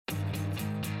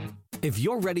If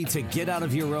you're ready to get out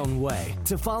of your own way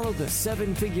to follow the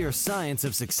seven-figure science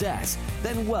of success,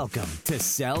 then welcome to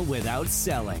Sell Without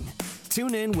Selling.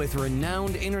 Tune in with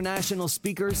renowned international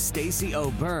speaker Stacey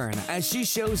O'Byrne as she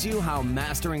shows you how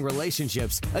mastering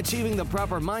relationships, achieving the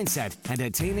proper mindset, and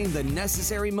attaining the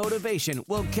necessary motivation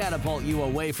will catapult you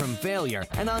away from failure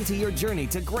and onto your journey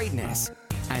to greatness.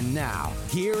 And now,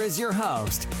 here is your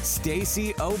host,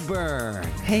 Stacey O'Byrne.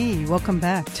 Hey, welcome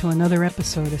back to another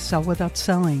episode of Sell Without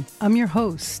Selling. I'm your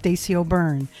host, Stacey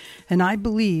O'Byrne, and I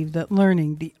believe that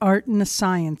learning the art and the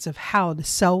science of how to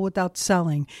sell without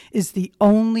selling is the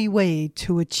only way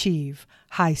to achieve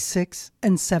high 6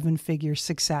 and 7-figure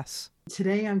success.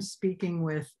 Today, I'm speaking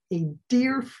with a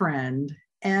dear friend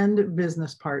and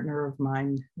business partner of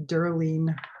mine,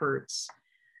 Darlene Hertz.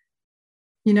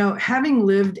 You know, having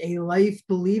lived a life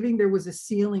believing there was a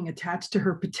ceiling attached to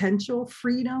her potential,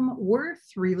 freedom, worth,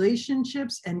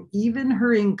 relationships, and even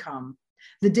her income,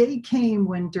 the day came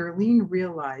when Darlene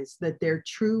realized that there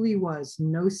truly was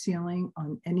no ceiling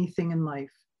on anything in life.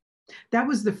 That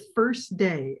was the first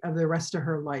day of the rest of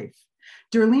her life.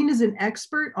 Darlene is an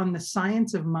expert on the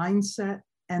science of mindset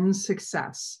and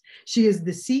success. She is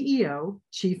the CEO,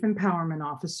 Chief Empowerment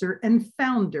Officer, and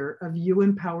founder of You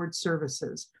Empowered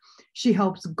Services. She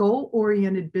helps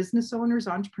goal-oriented business owners,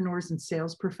 entrepreneurs, and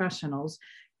sales professionals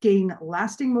gain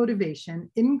lasting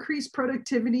motivation, increase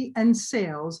productivity and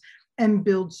sales, and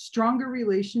build stronger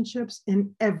relationships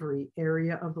in every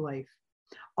area of life,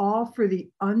 all for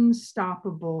the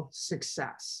unstoppable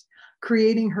success.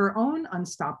 Creating her own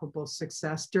unstoppable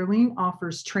success, Darlene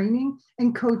offers training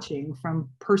and coaching from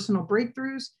personal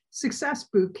breakthroughs, success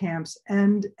boot camps,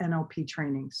 and NLP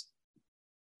trainings.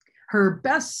 Her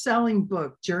best-selling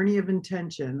book, Journey of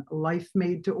Intention, Life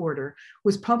Made to Order,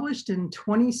 was published in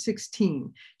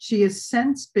 2016. She has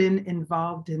since been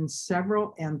involved in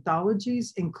several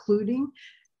anthologies, including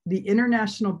the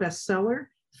international bestseller,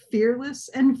 Fearless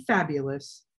and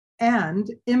Fabulous,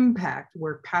 and Impact,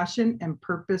 Where Passion and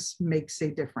Purpose Makes a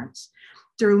Difference.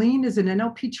 Darlene is an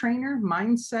NLP trainer,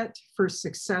 mindset for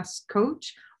success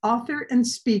coach, author, and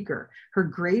speaker. Her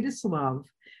greatest love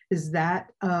is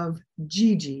that of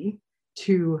Gigi,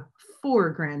 to 4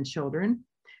 grandchildren,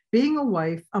 being a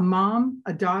wife, a mom,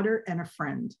 a daughter, and a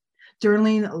friend.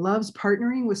 Darlene loves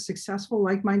partnering with successful,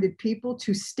 like-minded people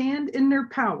to stand in their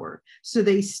power so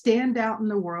they stand out in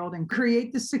the world and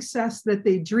create the success that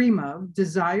they dream of,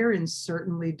 desire, and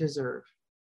certainly deserve.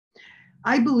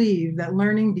 I believe that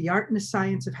learning the art and the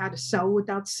science of how to sell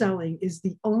without selling is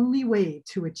the only way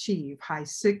to achieve high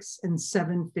 6 and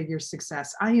 7-figure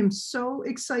success. I am so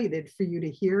excited for you to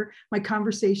hear my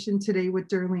conversation today with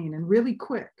Darlene. And really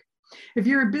quick, if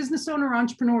you're a business owner,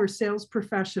 entrepreneur, or sales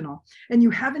professional, and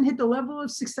you haven't hit the level of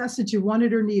success that you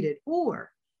wanted or needed, or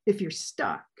if you're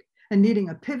stuck and needing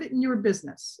a pivot in your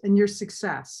business and your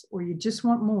success, or you just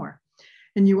want more,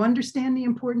 and you understand the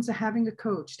importance of having a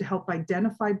coach to help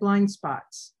identify blind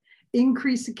spots,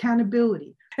 increase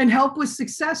accountability, and help with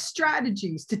success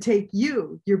strategies to take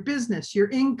you, your business, your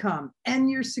income, and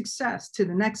your success to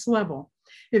the next level.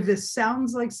 If this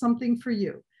sounds like something for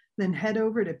you, then head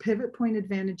over to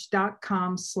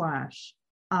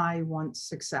pivotpointadvantage.com/I want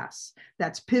success.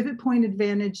 That's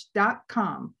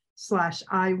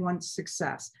pivotpointadvantage.com/I want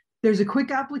success. There's a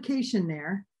quick application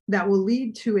there that will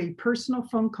lead to a personal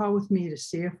phone call with me to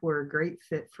see if we're a great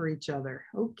fit for each other.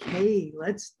 Okay,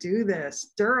 let's do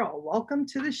this. Darl, welcome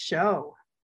to the show.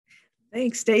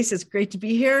 Thanks, Stace. It's great to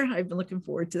be here. I've been looking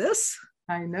forward to this.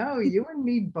 I know, you and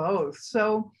me both.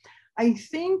 So I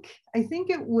think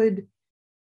it would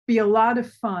be a lot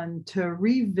of fun to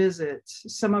revisit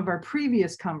some of our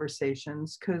previous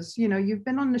conversations because, you know, you've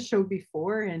been on the show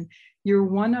before and you're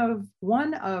one of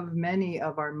many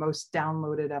of our most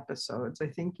downloaded episodes. I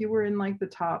think you were in like the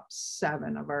top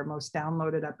 7 of our most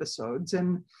downloaded episodes.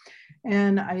 And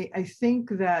I think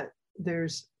that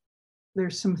there's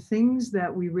some things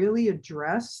that we really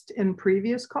addressed in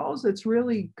previous calls that's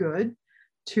really good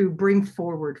to bring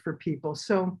forward for people.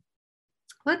 So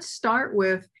let's start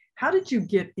with, how did you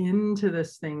get into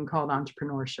this thing called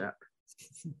entrepreneurship?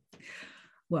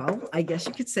 Well, I guess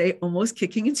you could say almost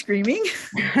kicking and screaming.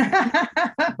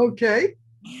 Okay.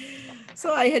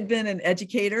 So I had been an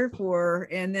educator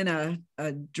and then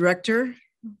a director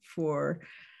for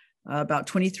about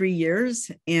 23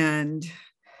 years. And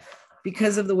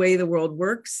because of the way the world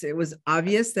works, it was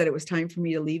obvious that it was time for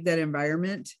me to leave that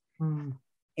environment.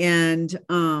 And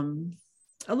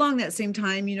along that same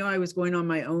time, you know, I was going on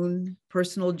my own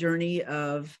personal journey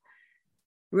of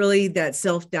really that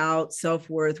self-doubt,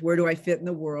 self-worth, where do I fit in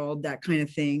the world, that kind of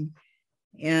thing.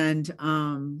 And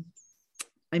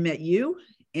I met you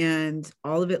and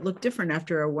all of it looked different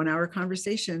after a 1-hour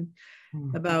conversation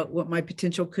about what my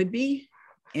potential could be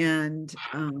and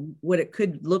what it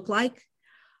could look like.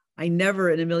 I never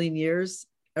in a million years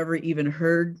ever even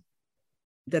heard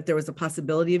that there was a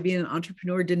possibility of being an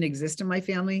entrepreneur. It didn't exist in my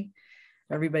family.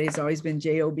 Everybody's always been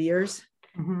JOBers.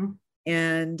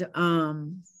 And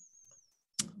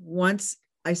once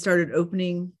I started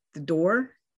opening the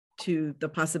door to the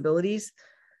possibilities,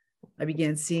 I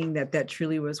began seeing that that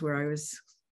truly was where I was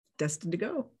destined to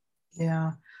go.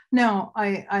 Yeah. Now,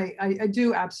 I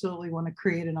do absolutely want to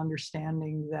create an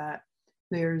understanding that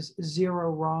there's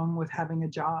zero wrong with having a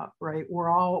job, right? We're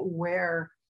all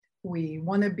where we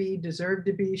want to be, deserve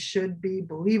to be, should be,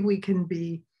 believe we can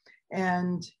be.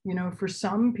 And, you know, for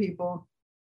some people,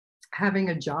 having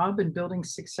a job and building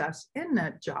success in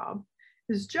that job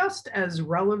is just as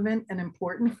relevant and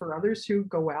important for others who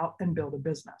go out and build a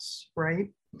business, right?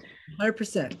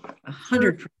 100%,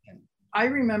 100%. I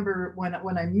remember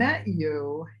when I met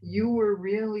you, you were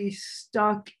really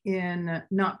stuck in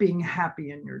not being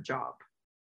happy in your job.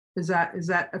 Is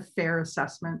that a fair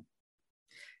assessment?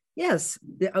 Yes,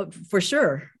 for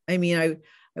sure. I mean,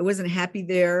 I wasn't happy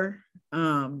there.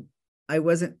 I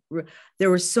wasn't, there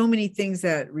were so many things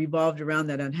that revolved around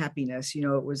that unhappiness. You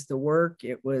know, it was the work,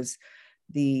 it was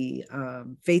the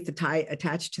faith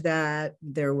attached to that.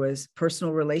 There was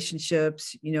personal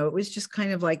relationships, you know, it was just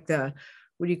kind of like the,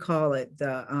 what do you call it?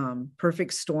 The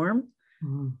perfect storm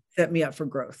set me up for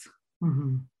growth.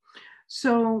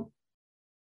 So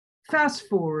fast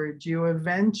forward, you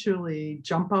eventually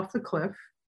jump off the cliff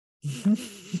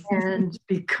and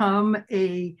become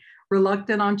a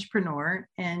reluctant entrepreneur,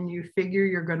 and you figure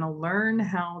you're going to learn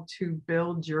how to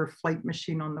build your flight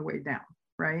machine on the way down,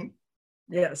 right?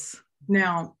 Yes.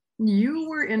 Now, you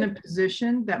were in a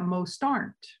position that most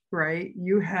aren't, right?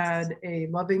 You had a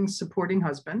loving, supporting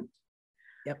husband.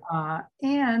 Yep.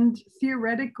 And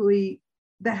theoretically,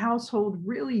 the household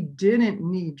really didn't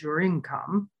need your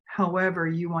income. However,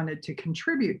 you wanted to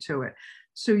contribute to it.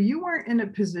 So you weren't in a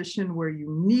position where you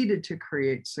needed to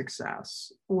create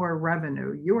success or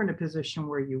revenue. You were in a position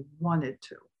where you wanted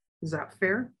to. Is that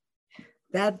fair?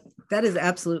 That is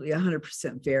absolutely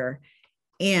 100% fair.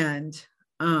 And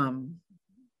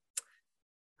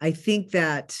I think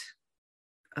that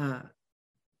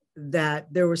that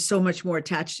there was so much more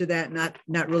attached to that,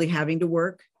 not really having to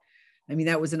work. I mean,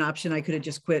 that was an option. I could have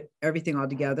just quit everything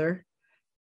altogether.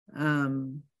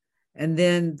 And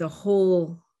then the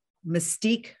whole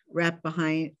mystique wrapped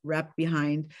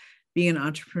behind being an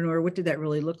entrepreneur. What did that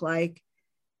really look like?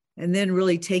 And then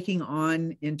really taking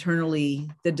on internally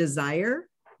the desire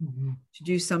to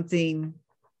do something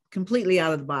completely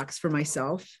out of the box for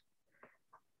myself.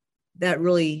 That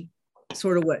really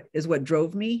sort of what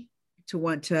drove me to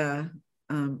want to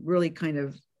really kind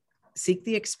of seek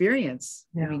the experience.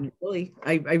 Yeah. I mean, really,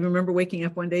 I remember waking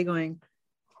up one day going,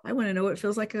 I want to know what it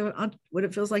feels like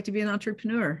to be an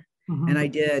entrepreneur. And I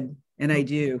did, and I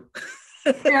do.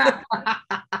 Yeah.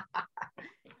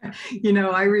 You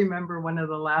know, I remember one of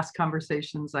the last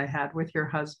conversations I had with your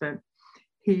husband.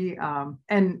 He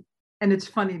and it's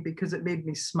funny because it made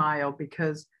me smile,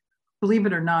 because believe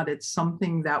it or not, it's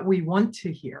something that we want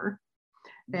to hear.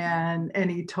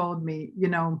 And he told me, you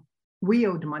know, we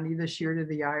owed money this year to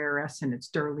the IRS and it's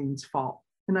Darlene's fault.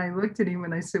 And I looked at him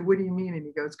and I said, what do you mean? And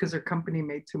he goes, because her company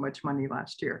made too much money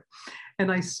last year.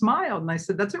 And I smiled and I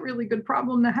said, that's a really good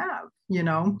problem to have. You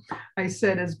know, I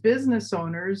said, as business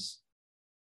owners,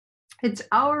 it's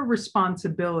our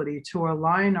responsibility to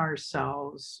align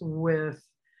ourselves with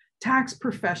tax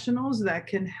professionals that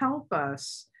can help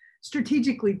us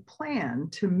strategically plan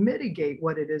to mitigate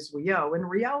what it is we owe. And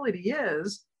reality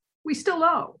is we still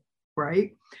owe,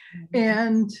 right?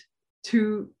 And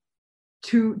to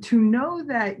know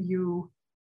that you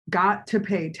got to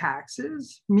pay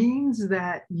taxes means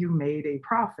that you made a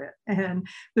profit. And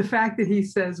the fact that he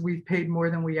says we've paid more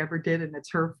than we ever did and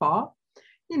it's her fault,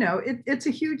 you know, it's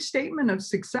a huge statement of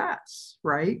success,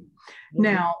 right?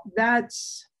 Now,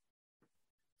 that's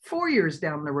 4 years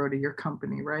down the road of your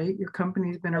company, right? Your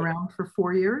company's been around for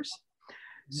 4 years.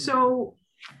 So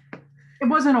it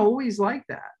wasn't always like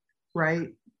that, right?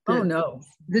 Oh, no.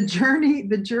 The journey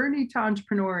to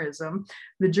entrepreneurism,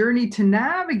 the journey to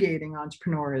navigating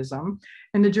entrepreneurism,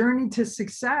 and the journey to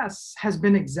success has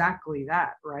been exactly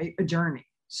that, right? A journey.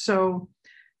 So,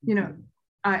 you know,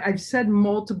 I've said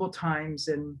multiple times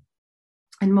in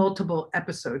multiple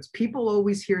episodes, people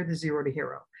always hear the zero to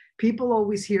hero. People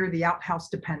always hear the outhouse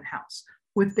to penthouse.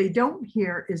 What they don't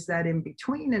hear is that in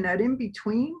between, and that in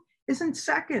between isn't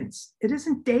seconds, it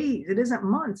isn't days, it isn't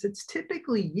months, it's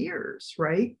typically years,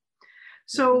 right?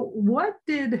 So what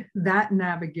did that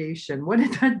navigation, what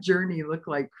did that journey look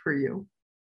like for you?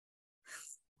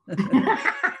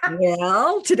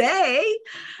 Well, today,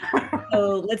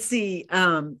 so let's see.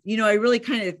 I really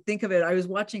kind of think of it. I was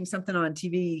watching something on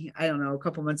TV, I don't know, a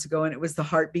couple months ago, and it was the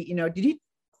heartbeat,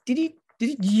 did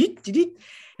he,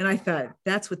 and I thought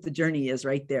that's what the journey is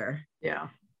right there. Yeah.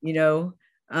 You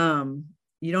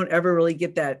don't ever really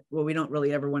get that. Well, we don't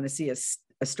really ever want to see a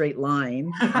straight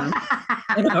line.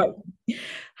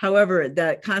 However,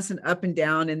 that constant up and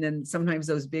down, and then sometimes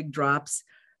those big drops,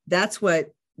 that's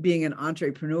what being an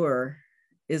entrepreneur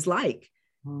is like.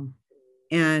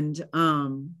 And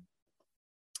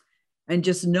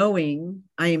just knowing,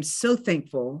 I am so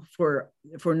thankful for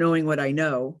knowing what I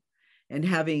know and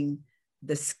having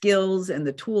the skills and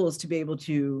the tools to be able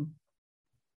to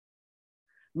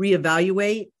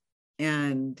reevaluate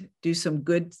and do some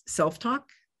good self-talk,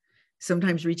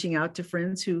 sometimes reaching out to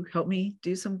friends who help me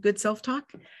do some good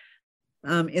self-talk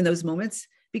in those moments,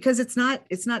 because it's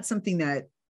not something that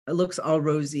looks all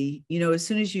rosy. As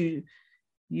soon as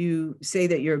you say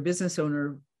that you're a business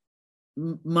owner,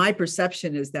 my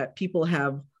perception is that people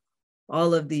have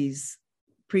all of these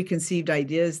preconceived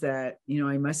ideas that,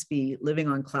 I must be living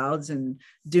on clouds and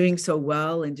doing so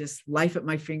well and just life at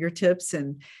my fingertips.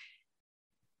 And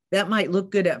that might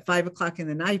look good at 5 o'clock in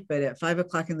the night, but at 5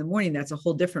 o'clock in the morning, that's a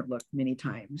whole different look many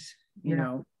times, you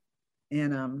know,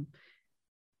 and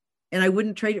I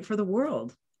wouldn't trade it for the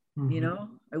world.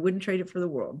 I wouldn't trade it for the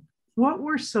world. What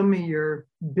were some of your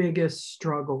biggest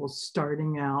struggles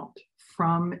starting out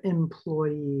from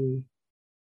employee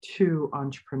to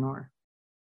entrepreneur?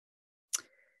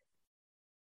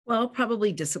 Well,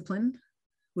 probably discipline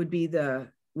would be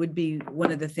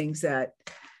one of the things that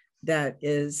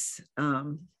is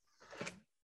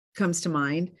comes to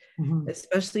mind,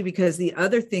 especially because the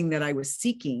other thing that I was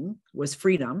seeking was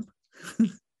freedom.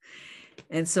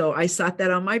 And so I sought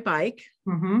that on my bike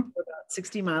for about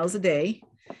 60 miles a day,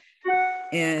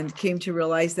 and came to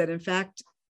realize that, in fact,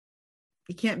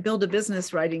 you can't build a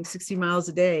business riding 60 miles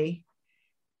a day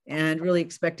and really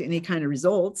expect any kind of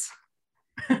results.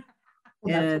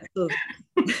 And so,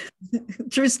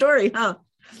 true story, huh?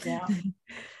 Yeah.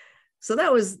 So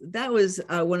that was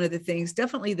one of the things,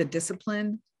 definitely the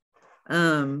discipline.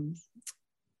 I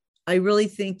really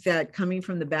think that coming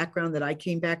from the background that I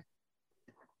came back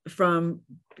from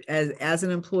as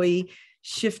an employee,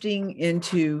 shifting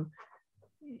into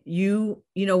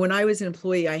when I was an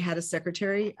employee, I had a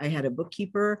secretary, I had a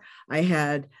bookkeeper, I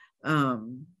had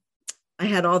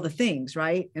all the things,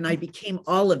 right? And I became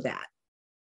all of that.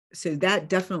 So that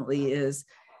definitely is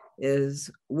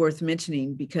worth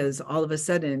mentioning, because all of a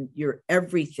sudden you're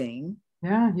everything.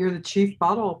 Yeah, you're the chief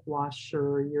bottle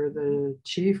washer, you're the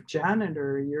chief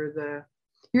janitor, you're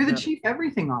the chief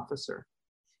everything officer.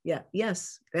 Yeah,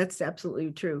 yes, that's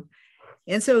absolutely true.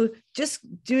 And so just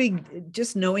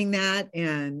knowing that,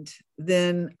 and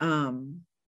then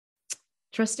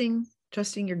trusting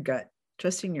your gut,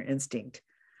 trusting your instinct.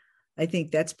 I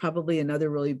think that's probably another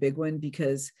really big one,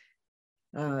 because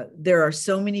there are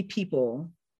so many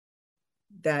people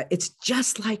that it's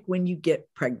just like when you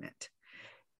get pregnant.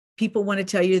 People want to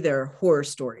tell you their horror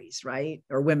stories, right?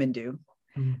 Or women do.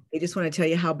 They just want to tell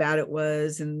you how bad it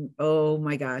was, and oh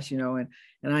my gosh, and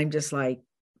I'm just like,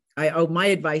 my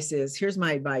advice is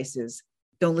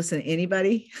don't listen to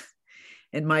anybody.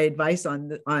 And my advice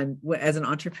on as an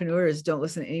entrepreneur is don't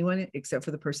listen to anyone except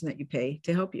for the person that you pay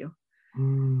to help you.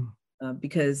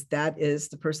 Because that is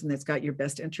the person that's got your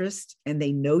best interest, and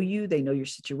they know you, they know your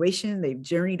situation, they've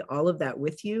journeyed all of that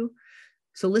with you.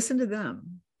 So listen to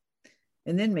them,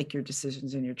 and then make your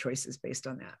decisions and your choices based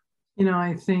on that.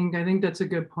 I think that's a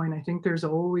good point. I think there's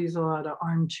always a lot of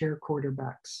armchair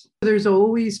quarterbacks. There's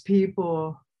always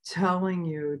people telling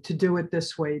you to do it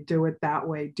this way, do it that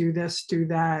way, do this, do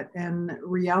that. And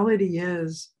reality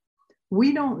is,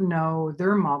 we don't know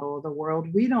their model of the world.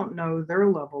 We don't know their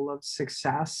level of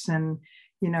success. And,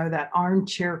 that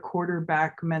armchair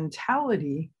quarterback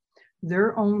mentality,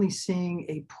 they're only seeing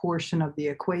a portion of the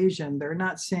equation. They're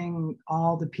not seeing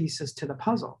all the pieces to the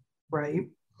puzzle, right?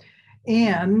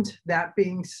 And that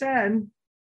being said,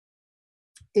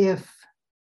 if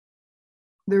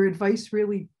their advice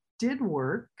really did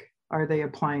work, are they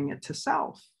applying it to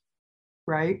self,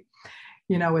 right?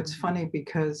 It's funny,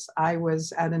 because I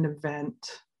was at an event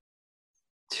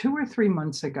 2 or 3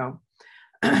 months ago,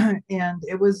 and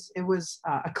it was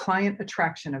a client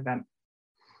attraction event.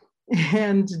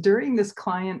 And during this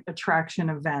client attraction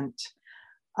event,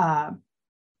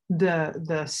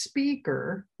 the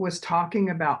speaker was talking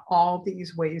about all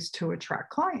these ways to attract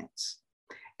clients.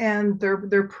 And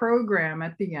their program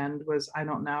at the end was, I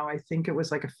don't know, I think it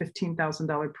was like a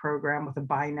 $15,000 program with a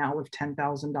buy now of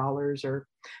 $10,000 or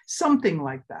something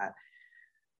like that.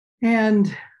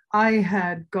 And I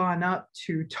had gone up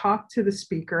to talk to the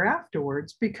speaker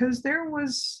afterwards because there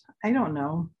was, I don't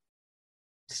know,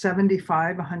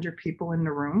 75, 100 people in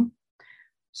the room.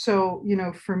 So,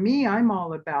 for me, I'm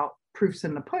all about proofs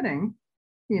in the pudding.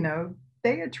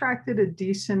 They attracted a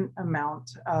decent amount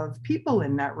of people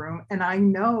in that room. And I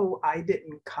know I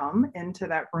didn't come into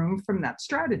that room from that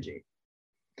strategy.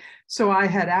 So I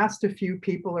had asked a few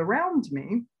people around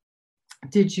me,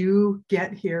 did you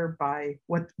get here by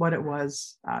what it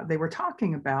was they were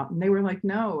talking about? And they were like,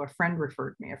 no, a friend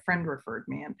referred me.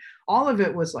 And all of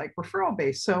it was like referral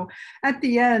based. So at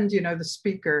the end, the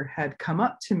speaker had come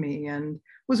up to me and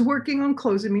was working on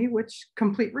closing me, which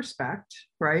complete respect,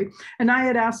 right? And I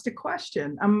had asked a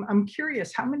question. I'm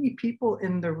curious, how many people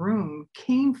in the room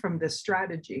came from this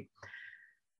strategy?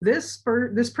 This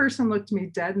person looked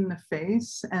me dead in the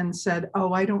face and said,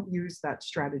 oh, I don't use that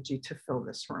strategy to fill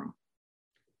this room.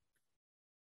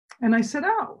 And I said,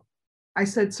 oh. I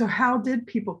said, so how did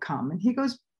people come? And he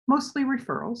goes, mostly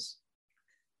referrals.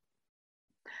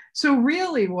 So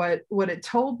really what it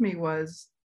told me was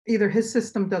either his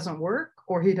system doesn't work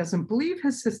or he doesn't believe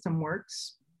his system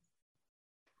works,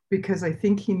 because I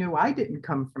think he knew I didn't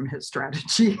come from his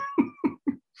strategy.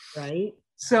 Right.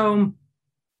 So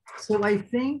I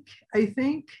think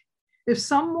if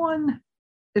someone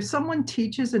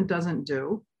teaches and doesn't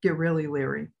do, get really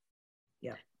leery.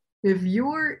 Yeah. If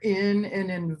you're in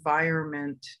an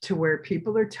environment to where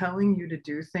people are telling you to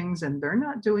do things and they're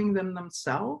not doing them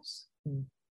themselves,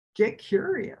 get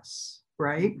curious,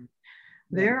 right?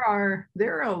 There are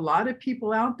a lot of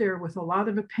people out there with a lot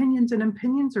of opinions, and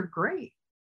opinions are great.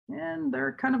 And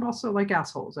they're kind of also like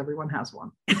assholes. Everyone has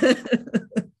one.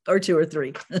 Or two or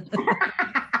three.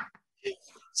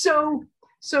 So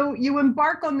you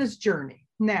embark on this journey.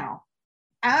 Now,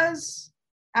 as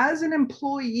an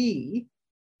employee,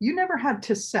 you never had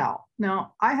to sell.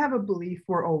 Now, I have a belief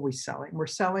we're always selling. We're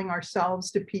selling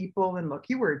ourselves to people. And look,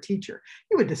 you were a teacher.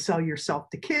 You had to sell yourself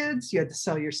to kids. You had to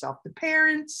sell yourself to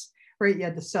parents, right? You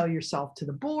had to sell yourself to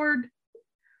the board.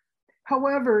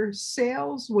 However,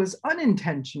 sales was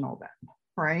unintentional then,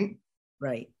 right?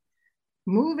 Right.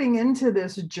 Moving into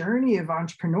this journey of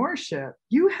entrepreneurship,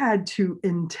 you had to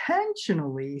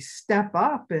intentionally step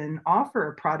up and offer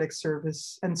a product,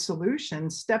 service, and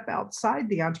solution, step outside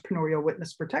the Entrepreneurial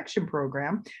Witness Protection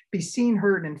Program, be seen,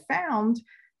 heard, and found,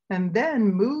 and then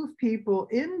move people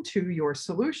into your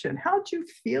solution. How'd you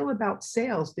feel about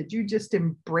sales? Did you just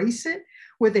embrace it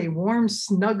with a warm,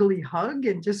 snuggly hug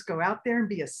and just go out there and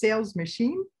be a sales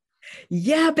machine?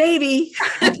 Yeah, baby.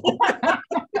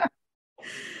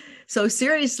 So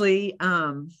seriously,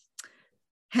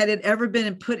 had it ever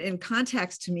been put in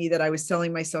context to me that I was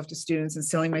selling myself to students and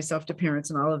selling myself to parents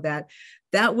and all of that,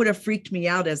 that would have freaked me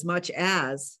out as much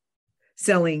as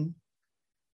selling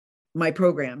my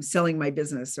program, selling my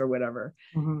business or whatever.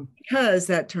 Mm-hmm. Because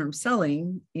that term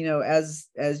selling, as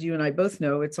you and I both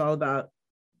know, it's all about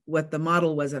what the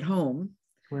model was at home,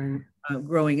 right.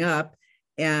 Growing up.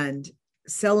 And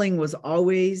selling was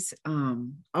always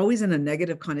in a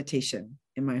negative connotation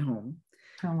in my home.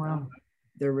 Oh, wow.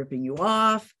 They're ripping you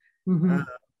off.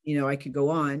 Mm-hmm. I could go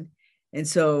on. And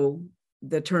so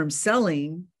the term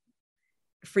selling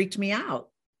freaked me out,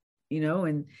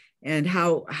 and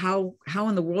how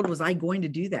in the world was I going to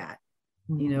do that?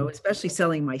 Mm-hmm. Especially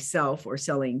selling myself or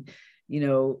selling,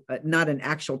 not an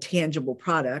actual tangible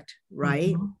product.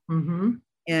 Right. Mm-hmm. Mm-hmm.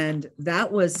 And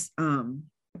that was,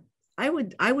 I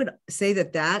would say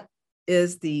that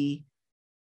is the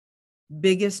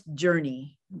biggest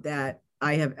journey that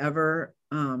I have ever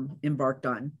embarked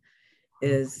on,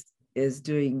 is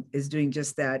doing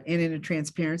just that. And in a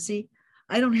transparency,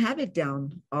 I don't have it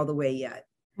down all the way yet.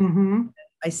 Mm-hmm.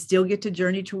 I still get to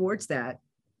journey towards that.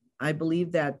 I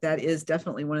believe that is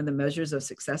definitely one of the measures of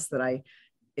success that I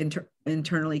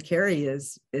internally carry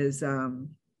is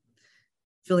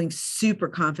feeling super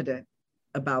confident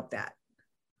about that.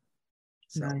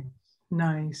 So.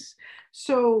 Nice.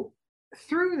 So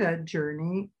through that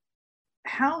journey,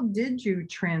 how did you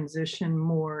transition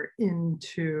more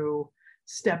into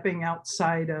stepping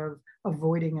outside of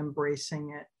avoiding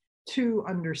embracing it to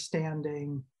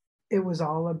understanding it was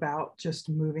all about just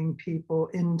moving people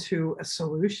into a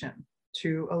solution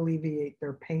to alleviate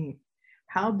their pain?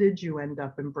 How did you end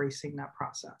up embracing that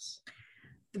process?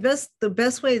 The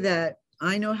best way that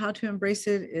I know how to embrace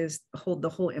it is the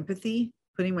whole empathy,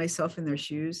 putting myself in their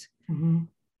shoes. Mm-hmm.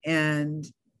 And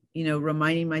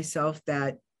reminding myself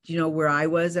that, where I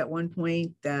was at one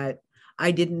point, that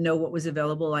I didn't know what was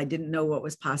available. I didn't know what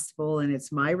was possible. And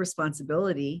it's my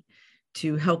responsibility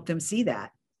to help them see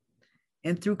that.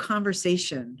 And through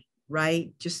conversation,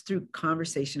 right? Just through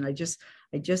conversation. I just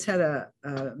had a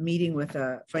meeting with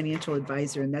a financial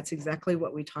advisor, and that's exactly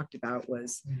what we talked about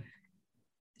was,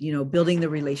 building the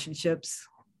relationships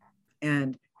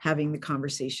and having the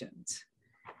conversations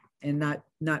and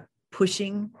not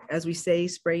pushing, as we say,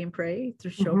 spray and pray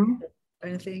through show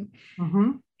kind of thing.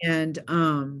 And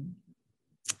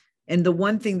the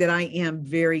one thing that I am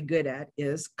very good at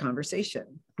is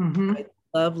conversation. I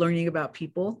love learning about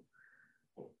people.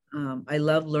 I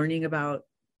love learning about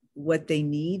what they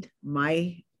need,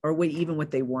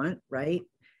 what they want, right?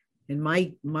 And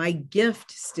my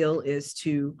gift still is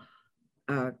to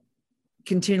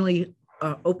continually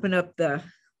open up the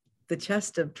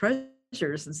chest of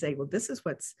treasures and say, well, this is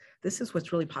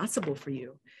what's really possible for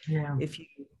you. Yeah. If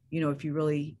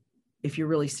you're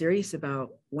really serious about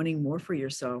wanting more for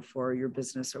yourself or your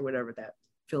business or whatever that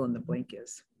fill in the blank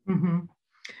is.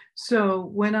 So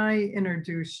when I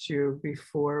introduced you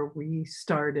before we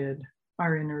started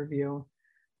our interview,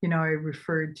 I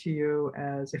referred to you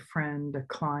as a friend, a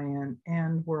client,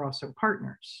 and we're also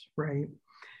partners, right?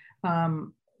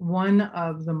 One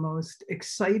of the most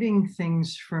exciting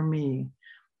things for me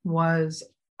was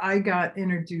I got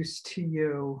introduced to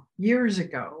you years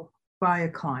ago by a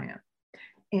client.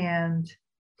 And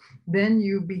then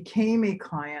you became a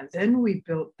client. Then we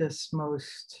built this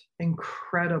most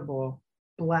incredible,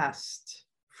 blessed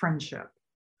friendship.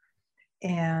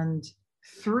 And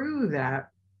through that,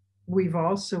 we've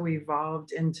also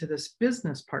evolved into this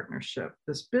business partnership,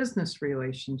 this business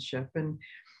relationship. And,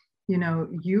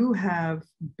 you have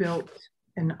built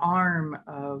an arm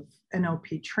of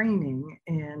NLP training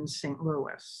in St.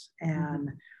 Louis. And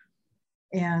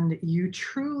you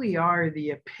truly are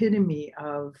the epitome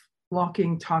of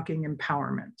walking, talking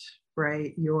empowerment,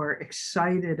 right? You're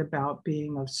excited about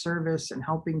being of service and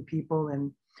helping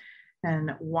people,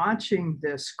 and watching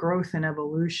this growth and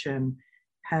evolution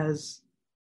has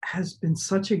been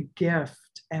such a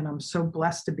gift. And I'm so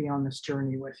blessed to be on this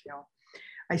journey with you.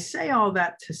 I say all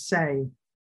that to say,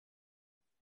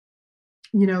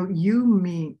 you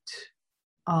meet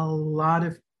a lot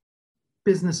of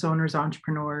business owners,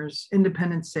 entrepreneurs,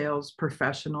 independent sales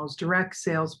professionals, direct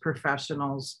sales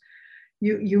professionals.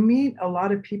 You meet a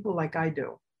lot of people like I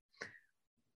do.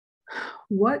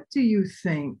 What do you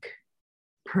think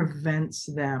prevents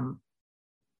them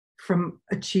from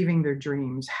achieving their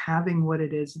dreams, having what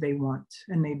it is they want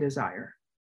and they desire?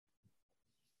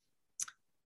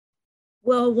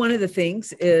 Well, one of the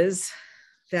things is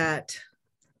that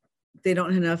they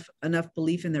don't have enough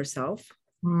belief in themselves.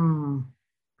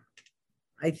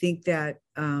 I think that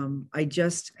I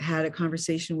just had a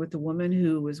conversation with a woman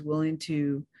who was willing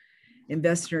to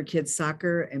invest in her kids'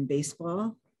 soccer and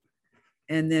baseball,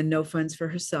 and then no funds for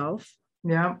herself.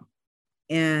 Yeah.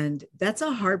 And that's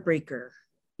a heartbreaker,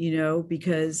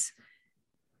 because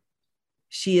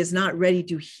she is not ready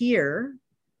to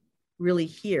really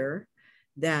hear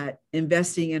that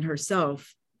investing in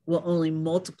herself will only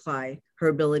multiply her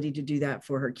ability to do that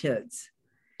for her kids.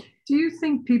 Do you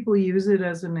think people use it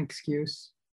as an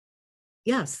excuse?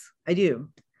 Yes, I do.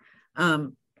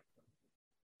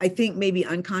 I think maybe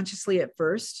unconsciously at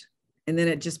first, and then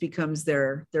it just becomes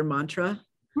their mantra.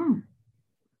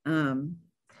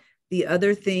 The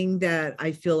other thing that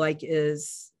I feel like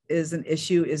is an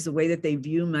issue is the way that they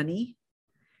view money.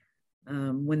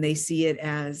 When they see it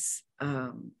as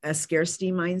a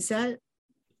scarcity mindset,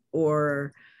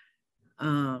 or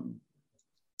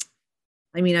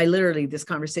this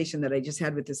conversation that I just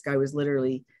had with this guy was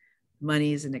literally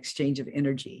money is an exchange of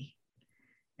energy.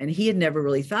 And he had never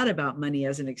really thought about money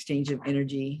as an exchange of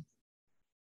energy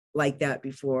like that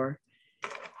before.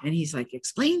 And he's like,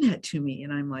 explain that to me.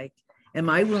 And I'm like, am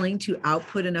I willing to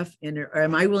output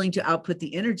am I willing to output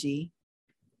the energy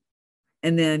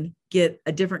and then get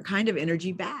a different kind of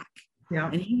energy back? Yeah.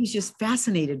 And he was just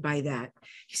fascinated by that.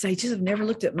 He said, I just have never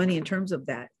looked at money in terms of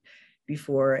that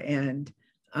before. And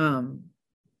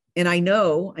I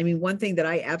know, one thing that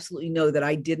I absolutely know that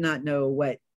I did not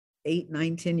know 8,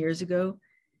 9, 10 years ago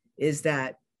is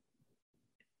that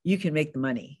you can make the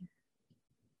money.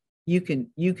 You can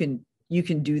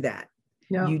do that.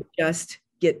 Yeah. You just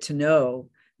get to know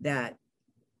that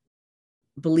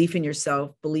belief in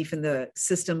yourself, belief in the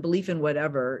system, belief in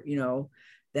whatever,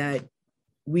 that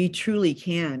we truly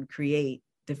can create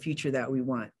the future that we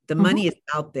want. The money is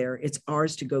out there. It's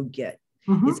ours to go get.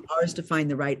 It's ours to find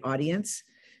the right audience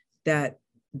that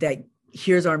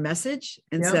hears our message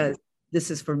and says,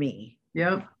 this is for me.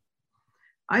 Yep.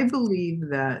 I believe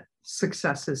that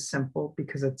success is simple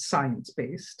because it's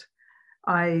science-based.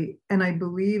 I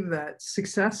believe that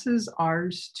success is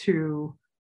ours to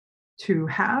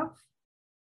have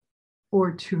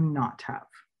or to not have.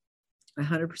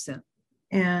 100%.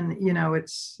 And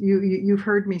it's you've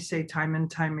heard me say time and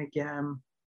time again,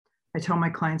 I tell my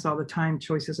clients all the time,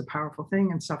 choice is a powerful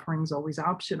thing and suffering is always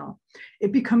optional.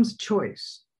 It becomes a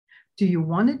choice. Do you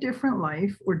want a different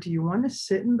life, or do you want to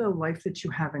sit in the life that you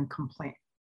have and complain?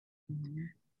 Mm-hmm.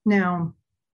 Now,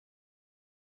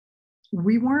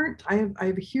 I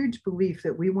have a huge belief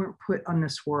that we weren't put on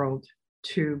this world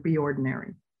to be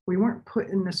ordinary. We weren't put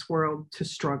in this world to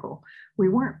struggle. We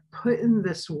weren't put in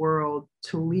this world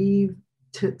to live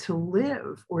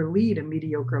or lead a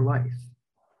mediocre life.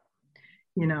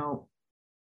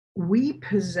 We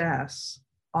possess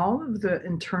all of the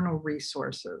internal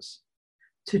resources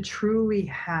to truly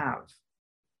have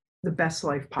the best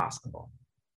life possible.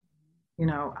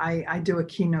 I do a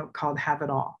keynote called Have It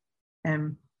All.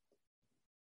 And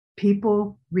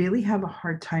people really have a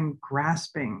hard time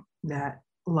grasping that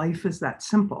life is that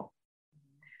simple.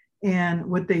 And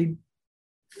what they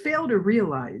fail to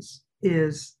realize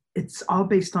is it's all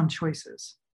based on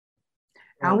choices.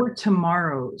 Right. Our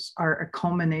tomorrows are a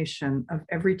culmination of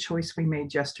every choice we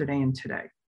made yesterday and today.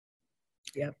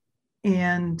 Yep.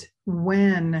 And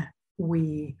when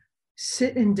we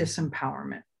sit in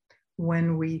disempowerment,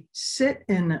 when we sit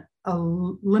in a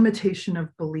limitation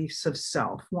of beliefs of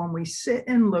self, when we sit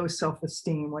in low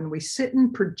self-esteem, when we sit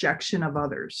in projection of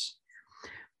others,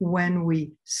 when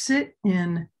we sit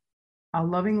in, I'll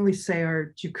lovingly say,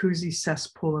 our jacuzzi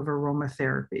cesspool of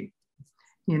aromatherapy,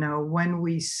 when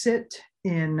we sit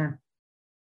in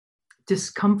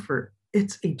discomfort,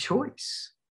 it's a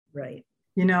choice. Right.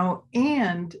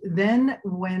 And then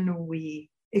when we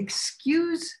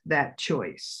excuse that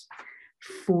choice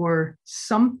for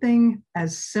something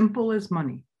as simple as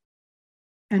money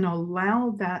and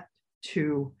allow that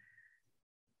to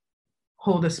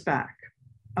hold us back,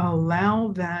 allow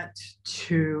that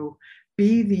to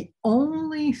be the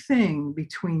only thing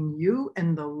between you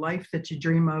and the life that you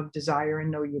dream of, desire,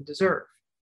 and know you deserve.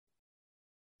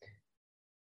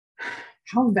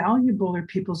 How valuable are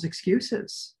people's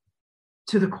excuses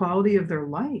to the quality of their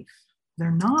life?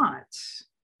 They're not.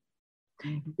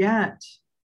 Mm-hmm. Yet,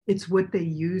 it's what they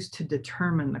use to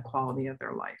determine the quality of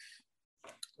their life.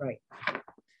 Right.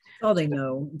 All they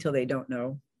know until they don't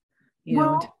know.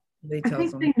 I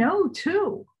think they know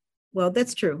too. Well,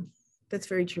 that's true. That's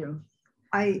very true.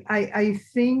 I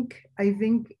think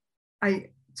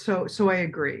so I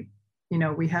agree.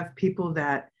 We have people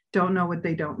that don't know what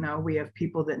they don't know. We have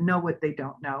people that know what they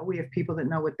don't know. We have people that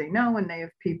know what they know, and they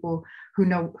have people who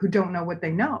don't know what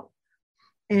they know.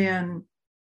 And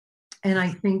I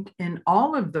think in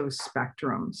all of those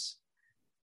spectrums,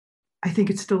 I think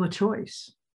it's still a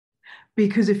choice.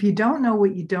 Because if you don't know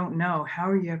what you don't know, how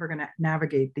are you ever going to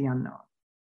navigate the unknown?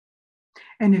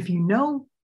 And if you know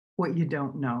what you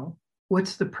don't know,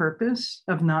 what's the purpose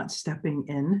of not stepping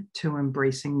in to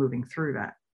embracing moving through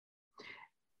that?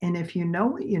 And if you know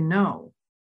what you know,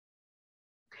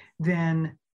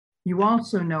 then you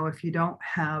also know if you don't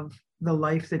have the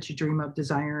life that you dream of,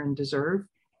 desire, and deserve,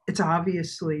 it's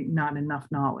obviously not enough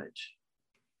knowledge.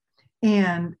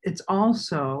 And it's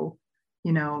also,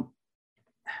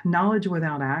 knowledge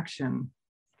without action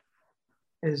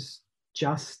is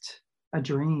just a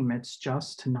dream. It's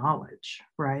just knowledge,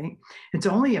 right? It's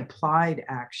only applied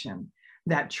action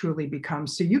that truly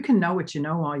becomes. So you can know what you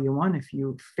know all you want. If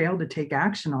you fail to take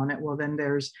action on it, well, then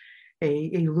there's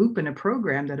a loop in a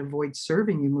program that avoids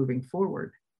serving you moving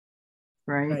forward,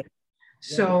 right?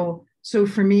 Yeah. So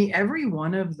for me, every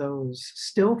one of those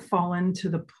still fall into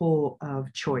the pool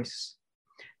of choice.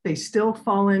 They still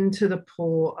fall into the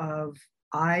pool of,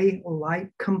 I like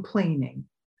complaining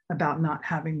about not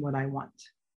having what I want.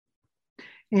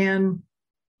 And,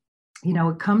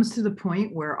 it comes to the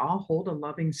point where I'll hold a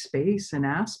loving space and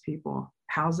ask people,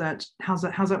 how's that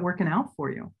working out for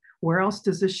you? Where else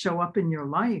does this show up in your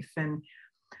life? And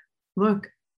look,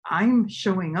 I'm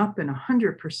showing up in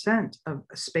 100% of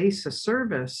a space of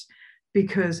service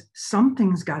because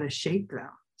something's got to shake them.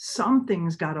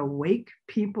 Something's got to wake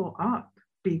people up,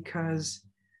 because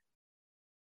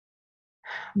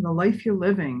the life you're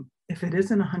living, if it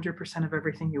isn't 100% of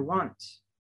everything you want,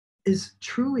 is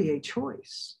truly a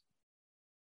choice.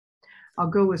 I'll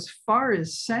go as far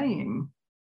as saying,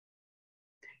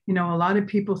 a lot of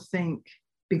people think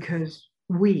because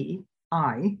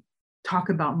I talk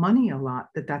about money a lot,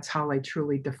 that's how I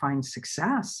truly define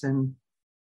success. And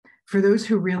for those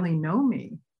who really know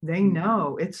me, they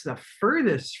know it's the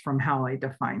furthest from how I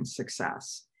define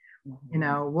success.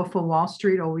 Wolf of Wall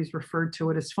Street always referred to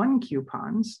it as fun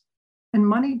coupons. And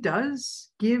money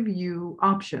does give you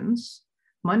options,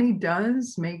 money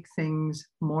does make things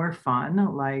more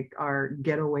fun, like our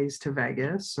getaways to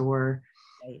Vegas, or,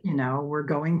 you know, we're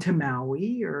going to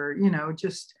Maui, or, you know,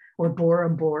 just, or Bora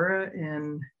Bora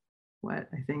in what,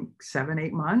 I think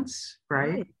 7-8 months,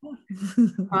 right?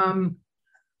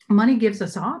 Money gives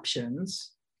us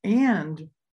options, and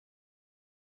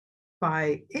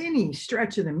by any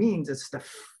stretch of the means, it's the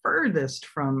furthest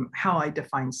from how I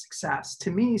define success. To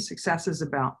me, success is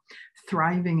about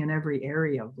thriving in every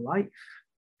area of life.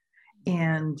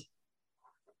 And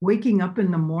waking up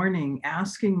in the morning,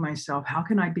 asking myself, how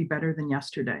can I be better than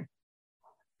yesterday?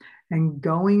 And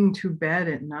going to bed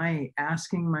at night,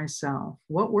 asking myself,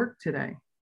 what worked today?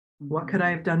 What could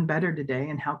I have done better today?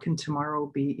 And how can tomorrow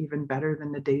be even better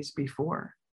than the days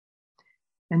before?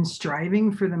 And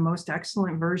striving for the most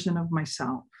excellent version of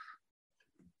myself.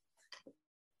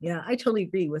 Yeah, I totally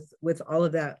agree with all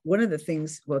of that. One of the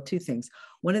things, well, two things.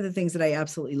 One of the things that I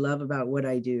absolutely love about what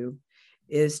I do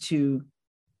is to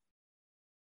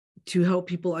help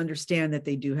people understand that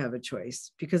they do have a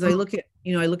choice. Because I look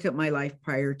at my life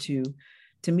prior to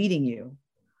meeting you.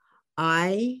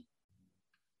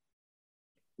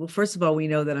 Well, first of all, we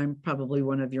know that I'm probably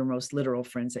one of your most literal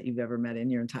friends that you've ever met in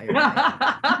your entire life.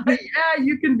 Yeah,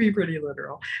 you can be pretty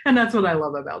literal. And that's what I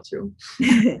love about you.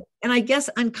 And I guess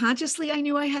unconsciously I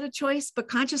knew I had a choice, but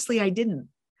consciously I didn't.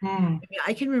 I mean,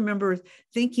 I can remember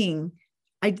thinking,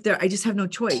 I just have no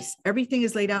choice. Everything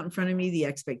is laid out in front of me, the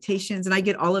expectations, and I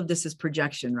get all of this as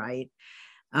projection, right?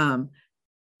 And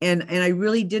I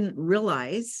really didn't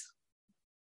realize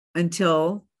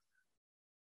until,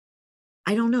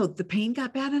 I don't know, the pain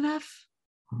got bad enough.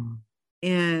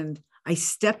 And I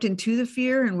stepped into the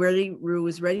fear and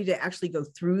was ready to actually go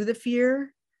through the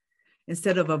fear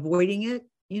instead of avoiding it,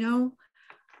 you know?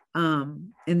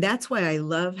 And that's why I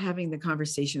love having the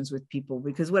conversations with people,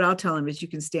 because what I'll tell them is you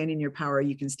can stand in your power,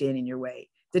 you can stand in your way.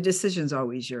 The decision's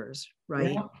always yours,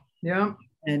 right? Yeah.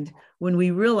 And when we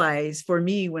realize, for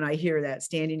me, when I hear that,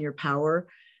 stand in your power,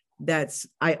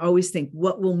 I always think,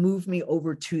 what will move me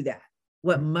over to that?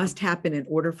 What must happen in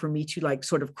order for me to like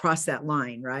sort of cross that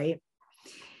line, right?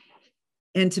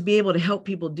 And to be able to help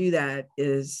people do that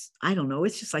is, I don't know,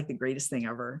 it's just like the greatest thing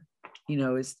ever, you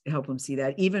know, is to help them see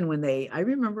that. Even when I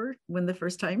remember when the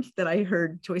first time that I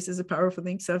heard choice is a powerful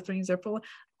thing, suffering is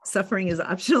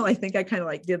optional. I think I kind of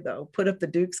like did the put up the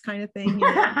dukes kind of thing. You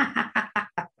know?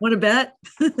 Want to bet?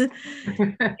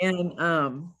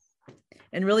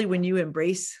 And really when you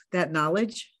embrace that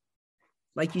knowledge,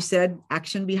 like you said,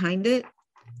 action behind it,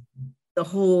 the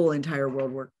whole entire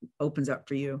world opens up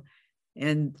for you.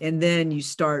 And then you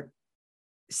start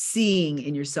seeing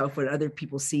in yourself what other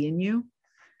people see in you.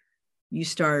 You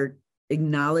start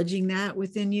acknowledging that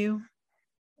within you.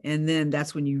 And then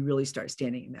that's when you really start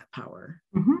standing in that power.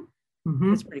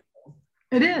 It's pretty cool.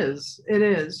 It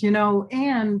is, you know,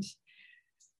 and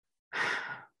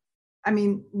I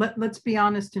mean, let's be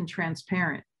honest and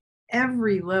transparent.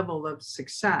 Every level of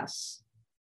success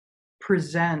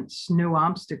presents new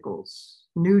obstacles,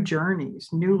 new journeys,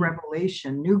 new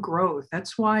revelation, new growth.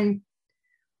 That's why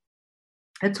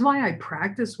I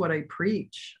practice what I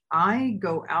preach. I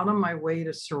go out of my way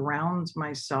to surround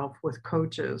myself with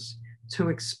coaches to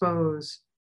expose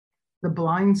the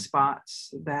blind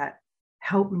spots that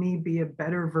help me be a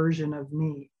better version of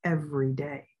me every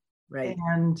day. Right.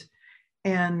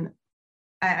 And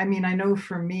I mean, I know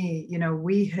for me, you know,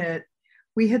 we hit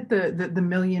the $1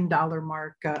 million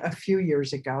mark a few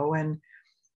years ago,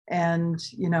 and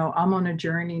you know, I'm on a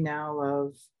journey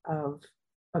now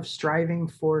of striving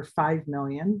for 5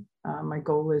 million. My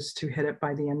goal is to hit it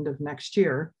by the end of next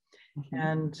year,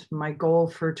 and my goal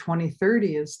for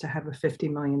 2030 is to have a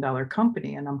 $50 million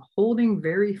company, and I'm holding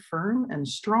very firm and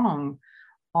strong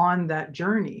on that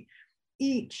journey.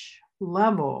 Each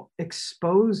level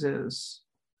exposes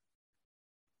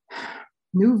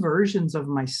new versions of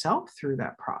myself through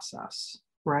that process,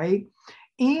 right?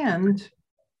 And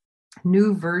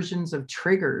new versions of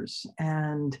triggers,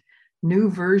 and new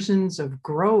versions of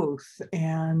growth,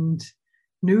 and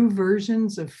new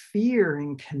versions of fear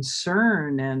and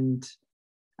concern. And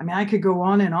I mean, I could go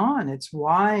on and on. It's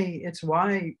why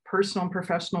personal and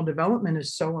professional development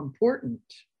is so important,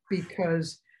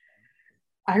 because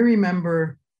I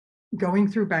remember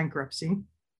going through bankruptcy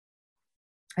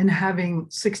and having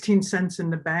 16 cents in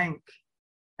the bank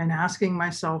and asking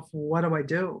myself, what do I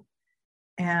do?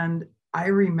 And I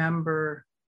remember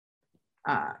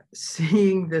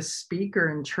seeing this speaker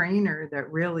and trainer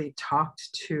that really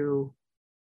talked to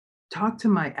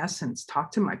my essence,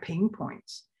 talked to my pain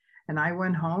points. And I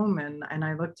went home and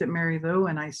I looked at Mary Lou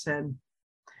and I said,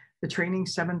 the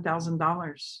training's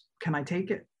 $7,000. Can I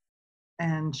take it?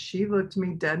 And she looked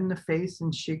me dead in the face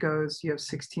and she goes, you have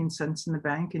 16 cents in the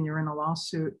bank and you're in a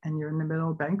lawsuit and you're in the middle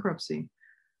of bankruptcy.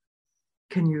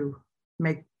 Can you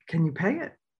pay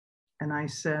it? And I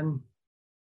said,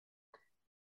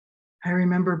 I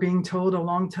remember being told a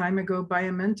long time ago by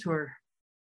a mentor,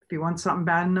 if you want something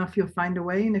bad enough, you'll find a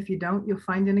way. And if you don't, you'll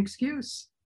find an excuse.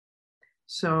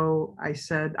 So I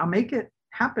said, I'll make it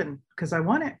happen because I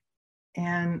want it.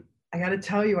 And I got to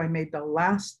tell you, I made the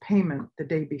last payment the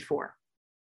day before.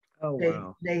 Oh,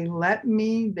 wow. They let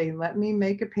me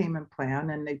make a payment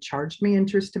plan, and they charged me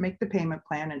interest to make the payment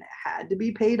plan, and it had to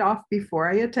be paid off before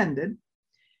I attended.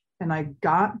 And I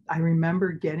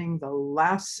remember getting the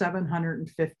last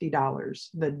 $750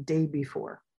 the day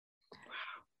before.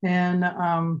 And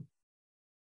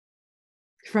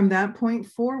from that point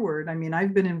forward, I mean,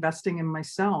 I've been investing in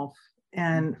myself.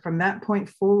 And from that point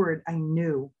forward, I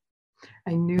knew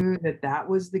that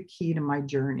was the key to my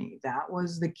journey. That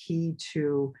was the key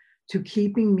to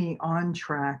keeping me on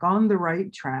the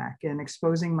right track, and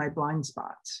exposing my blind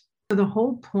spots. So the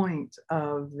whole point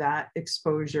of that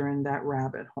exposure and that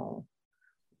rabbit hole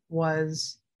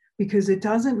was because it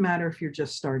doesn't matter if you're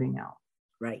just starting out.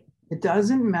 Right. It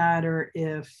doesn't matter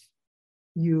if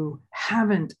you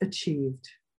haven't achieved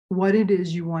what it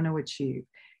is you want to achieve.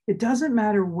 It doesn't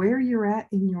matter where you're at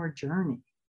in your journey.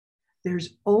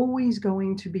 There's always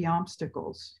going to be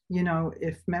obstacles. You know,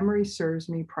 if memory serves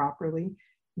me properly,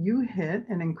 you hit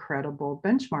an incredible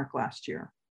benchmark last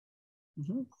year.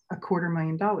 Mm-hmm.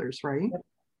 $250,000, right? Yep.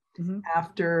 Mm-hmm.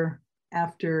 After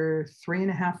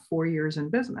 3.5, 4 years in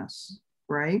business,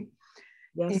 right?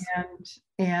 Yes.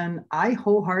 And I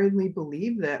wholeheartedly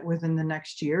believe that within the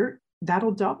next year,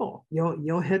 that'll double.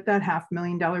 You'll hit that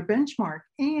 $500,000 benchmark,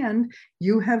 and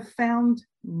you have found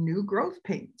new growth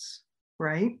pains,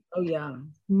 right? Oh yeah.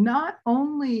 Not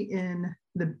only in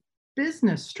the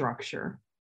business structure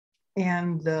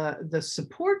and the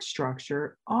support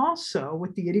structure, also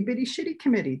with the Itty Bitty Shitty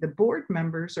Committee, the board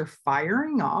members are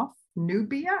firing off new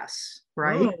BS,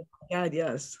 right? Oh God,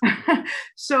 yes.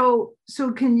 So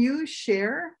can you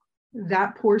share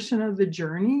that portion of the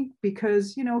journey?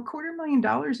 Because, you know,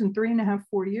 $250,000 in 3.5,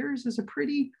 4 years is a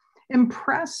pretty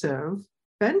impressive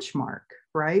benchmark,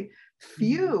 right?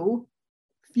 Few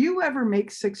ever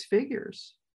make 6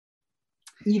 figures.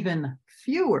 Even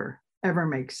fewer ever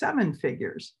make 7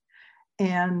 figures.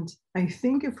 And I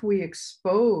think if we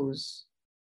expose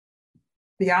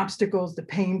the obstacles, the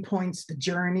pain points, the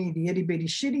journey, the Itty Bitty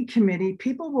Shitty Committee,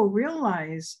 people will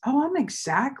realize, oh, I'm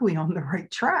exactly on the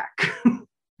right track.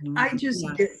 I just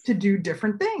get to do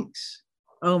different things.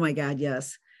 Oh my God,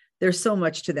 yes. There's so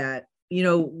much to that. You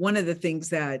know, one of the things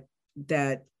that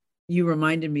you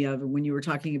reminded me of when you were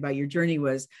talking about your journey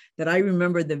was that I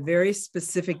remember the very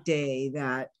specific day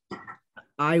that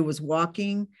I was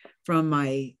walking from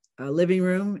my living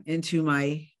room into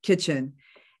my kitchen,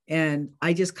 and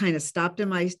I just kind of stopped in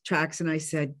my tracks and I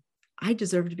said, I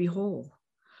deserve to be whole.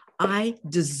 I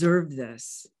deserve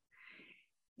this.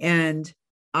 And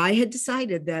I had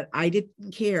decided that I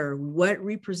didn't care what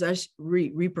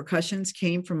repercussions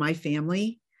came from my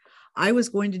family. I was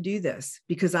going to do this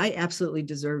because I absolutely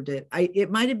deserved it.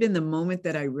 It might have been the moment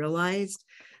that I realized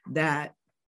that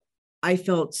I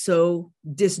felt so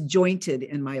disjointed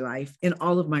in my life, in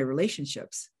all of my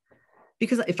relationships.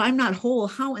 Because if I'm not whole,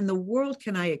 how in the world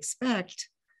can I expect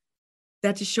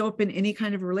that to show up in any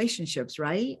kind of relationships,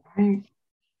 right? Right.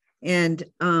 And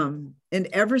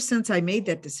ever since I made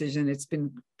that decision, it's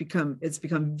become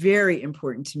very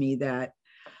important to me that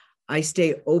I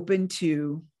stay open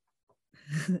to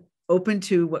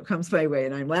what comes my way.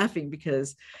 And I'm laughing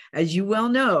because, as you well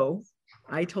know,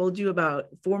 I told you about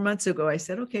 4 months ago, I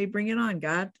said, okay, bring it on,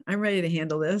 God. I'm ready to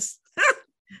handle this.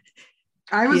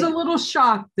 I was a little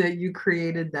shocked that you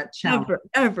created that challenge.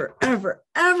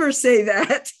 Ever say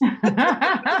that.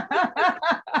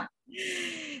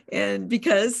 And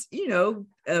because, you know,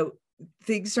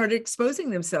 things started exposing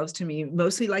themselves to me,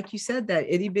 mostly, like you said, that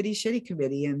Itty Bitty Shitty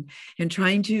Committee, and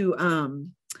trying to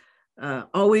now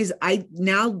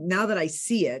that I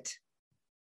see it,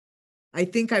 I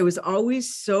think I was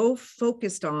always so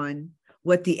focused on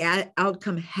what the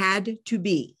outcome had to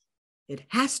be. It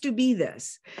has to be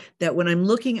this, that when I'm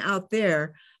looking out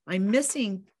there, I'm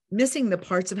missing the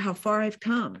parts of how far I've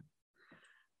come.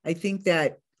 I think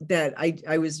that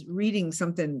I was reading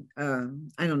something,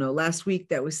 I don't know, last week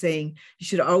that was saying you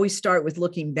should always start with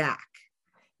looking back.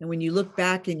 And when you look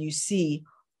back and you see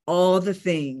all the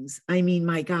things, I mean,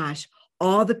 my gosh,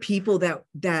 all the people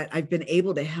that I've been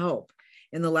able to help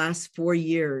in the last 4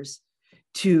 years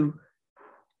to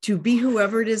be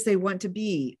whoever it is they want to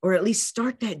be, or at least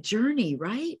start that journey,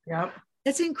 right? Yep.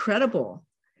 That's incredible.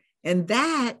 And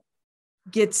that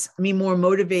gets me more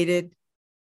motivated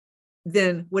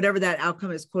than whatever that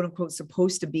outcome is, quote unquote,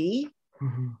 supposed to be.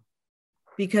 Mm-hmm.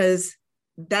 Because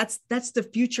that's the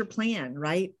future plan,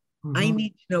 right? Mm-hmm. I need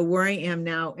to know where I am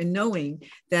now, and knowing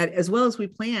that as well as we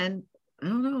plan, I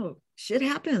don't know, shit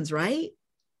happens, right?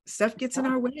 Stuff gets in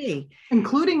our way.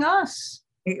 Including us.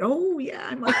 Oh yeah,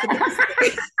 I'm like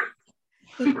the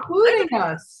including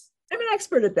us. I'm an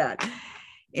expert at that.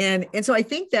 And so I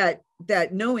think that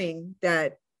knowing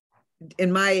that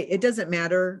it doesn't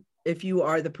matter if you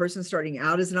are the person starting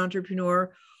out as an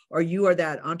entrepreneur or you are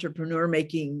that entrepreneur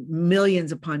making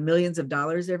millions upon millions of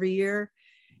dollars every year,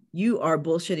 you are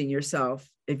bullshitting yourself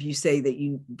if you say that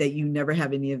you never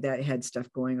have any of that head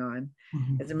stuff going on.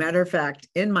 Mm-hmm. As a matter of fact,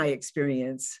 in my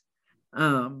experience,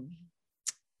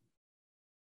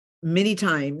 many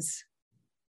times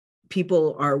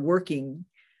people are working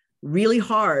really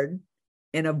hard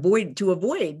and avoid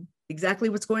exactly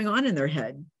what's going on in their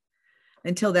head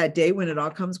until that day when it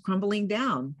all comes crumbling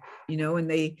down, and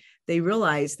they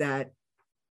realize that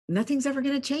nothing's ever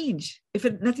going to change if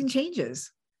nothing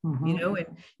changes. Mm-hmm. And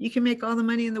you can make all the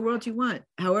money in the world you want.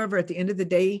 However, at the end of the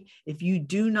day, if you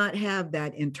do not have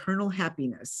that internal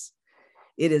happiness,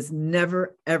 it is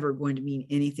never, ever going to mean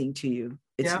anything to you.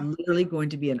 It's literally going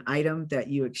to be an item that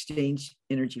you exchange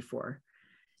energy for.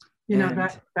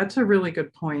 That's a really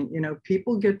good point.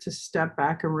 People get to step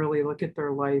back and really look at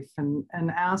their life and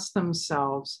ask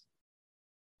themselves,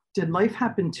 did life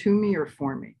happen to me or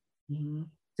for me? Mm-hmm.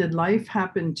 Did life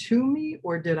happen to me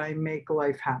or did I make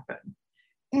life happen?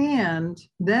 And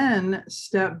then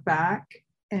step back,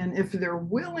 and if they're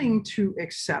willing to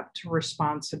accept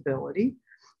responsibility,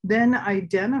 then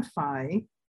identify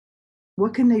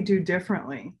what can they do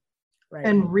differently. Right.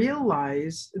 And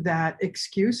realize that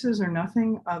excuses are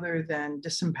nothing other than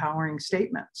disempowering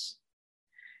statements.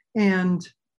 And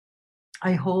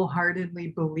I wholeheartedly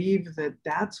believe that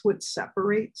that's what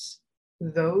separates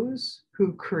those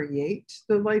who create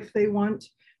the life they want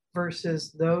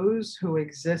versus those who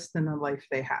exist in the life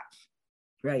they have.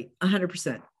 Right.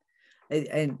 100%.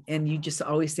 And you just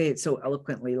always say it so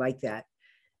eloquently like that.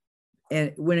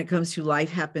 And when it comes to life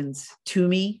happens to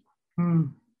me,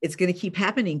 it's going to keep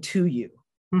happening to you,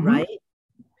 mm-hmm. right?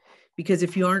 Because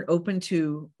if you aren't open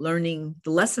to learning the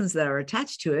lessons that are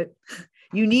attached to it,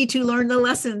 you need to learn the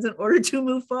lessons in order to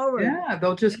move forward. Yeah,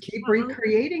 they'll just keep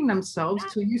recreating themselves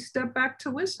till you step back to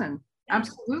listen. Yeah.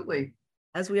 Absolutely.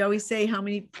 As we always say, how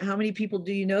many people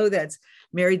do you know that's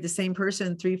married the same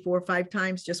person 3, 4, 5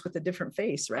 times just with a different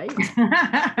face, right?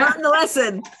 Learn the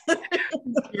lesson.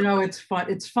 It's fun.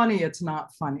 It's funny. It's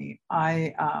not funny.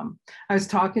 I was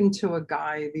talking to a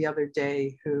guy the other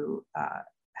day who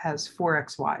has 4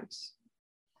 ex-wives,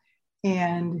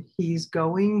 and he's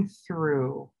getting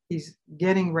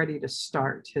ready to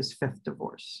start his 5th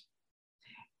divorce,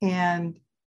 and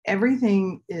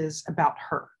everything is about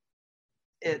her.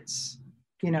 It's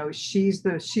she's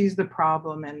the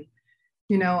problem. And,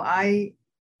 I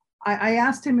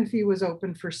asked him if he was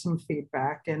open for some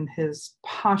feedback, and his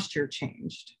posture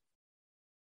changed.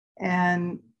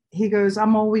 And he goes,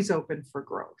 I'm always open for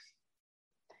growth.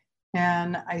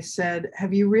 And I said,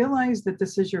 have you realized that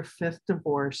this is your 5th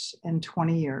divorce in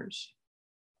 20 years?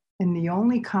 And the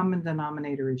only common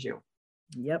denominator is you.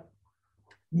 Yep.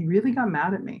 He really got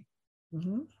mad at me.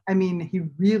 Mm-hmm. I mean, he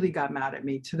really got mad at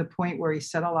me to the point where he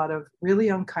said a lot of really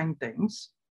unkind things.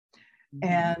 Mm-hmm.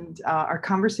 And our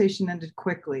conversation ended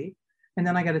quickly. And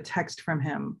then I got a text from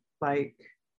him like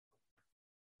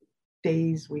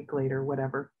week later,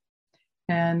 whatever.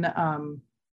 And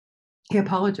he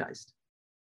apologized.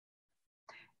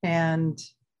 And,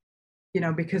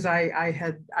 because I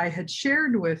had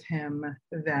shared with him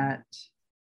that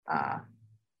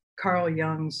Carl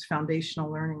Jung's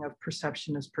foundational learning of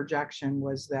perception as projection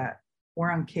was that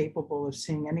we're incapable of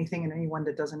seeing anything and anyone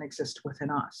that doesn't exist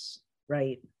within us.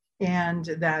 Right. And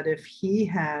that if he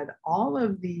had all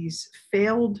of these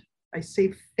failed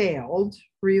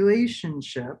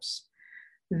relationships,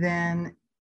 then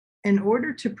in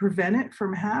order to prevent it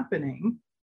from happening,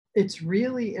 it's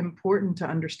really important to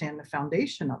understand the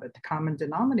foundation of it, the common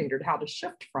denominator, how to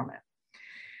shift from it.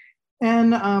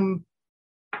 And I'm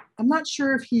not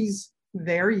sure if he's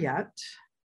there yet.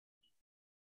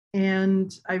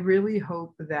 And I really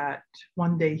hope that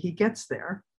one day he gets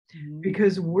there, mm-hmm.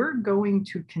 because we're going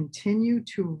to continue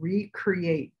to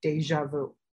recreate deja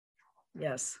vu.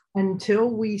 Yes. Until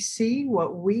we see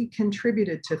what we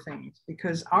contributed to things,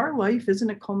 because our life isn't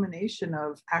a culmination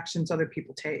of actions other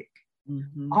people take.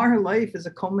 Mm-hmm. Our life is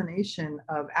a culmination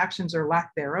of actions or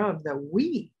lack thereof that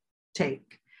we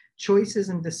take, choices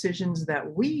and decisions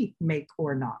that we make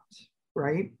or not,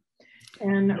 right?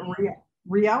 And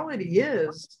reality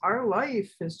is our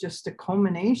life is just a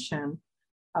culmination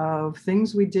of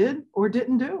things we did or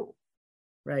didn't do.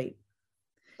 Right.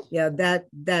 Yeah,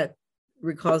 that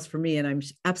recalls for me, and I'm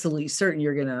absolutely certain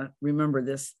you're going to remember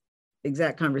this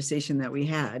exact conversation that we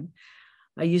had.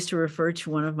 I used to refer to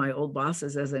one of my old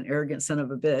bosses as an arrogant son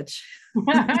of a bitch.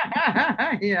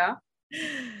 Yeah.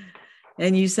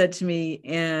 And you said to me,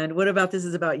 and what about this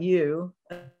is about you?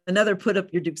 Another put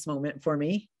up your dukes moment for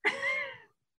me.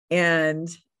 And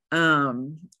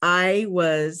I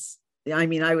was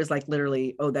like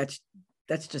literally, oh, that's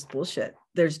just bullshit.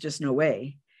 There's just no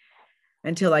way.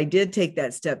 Until I did take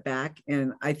that step back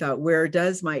and I thought, where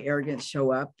does my arrogance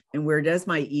show up and where does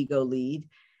my ego lead?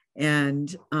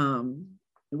 And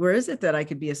where is it that I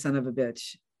could be a son of a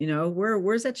bitch? You know,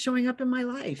 where's that showing up in my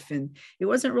life? And it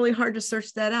wasn't really hard to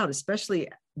search that out, especially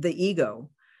the ego.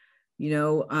 You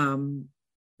know,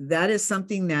 that is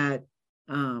something that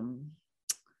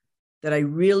that I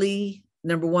really,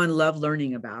 number one, love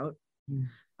learning about.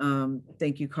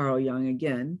 Thank you, Carl Jung,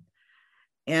 again.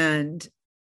 And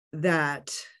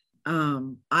that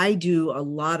I do a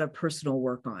lot of personal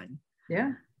work on.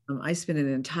 Yeah. I spent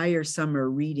an entire summer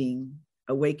reading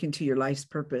Awaken to Your Life's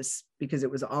Purpose because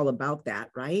it was all about that,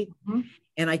 right? Mm-hmm.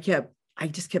 And I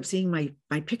just kept seeing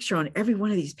my picture on every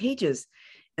one of these pages,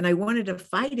 and I wanted to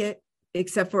fight it,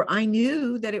 except for I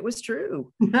knew that it was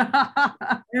true. Here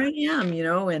I am, you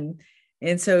know,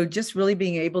 and so just really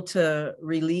being able to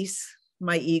release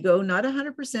my ego, not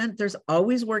 100%. There's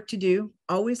always work to do,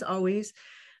 always.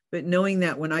 But knowing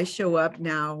that when I show up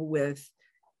now with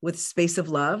space of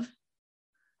love,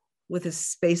 with a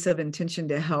space of intention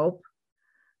to help,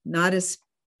 not as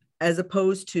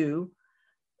opposed to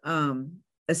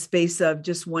a space of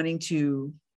just wanting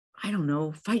to, I don't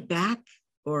know, fight back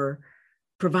or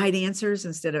provide answers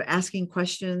instead of asking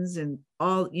questions and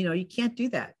all, you know, you can't do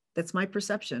that. That's my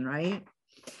perception, right?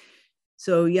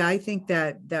 So yeah, I think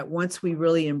that once we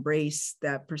really embrace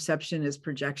that perception is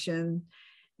projection,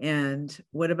 and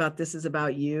what about this is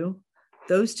about you,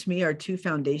 those to me are two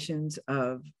foundations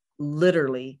of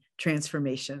literally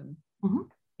transformation. Mm-hmm.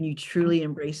 You truly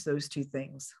embrace those two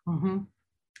things. Mm-hmm.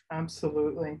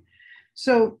 Absolutely.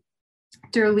 So,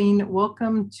 Darlene,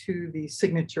 welcome to the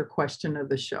signature question of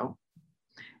the show.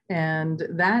 And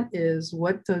that is,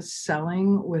 what does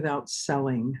selling without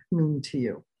selling mean to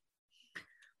you?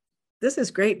 This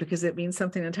is great because it means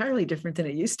something entirely different than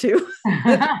it used to.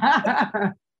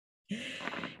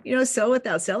 You know, sell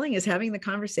without selling is having the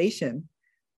conversation.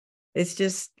 It's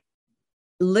just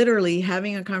literally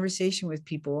having a conversation with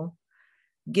people,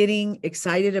 getting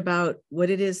excited about what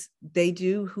it is they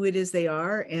do, who it is they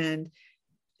are, and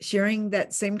sharing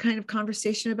that same kind of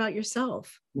conversation about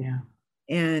yourself. Yeah.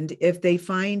 And if they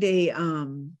find a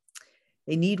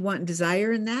need, want, and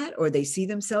desire in that, or they see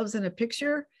themselves in a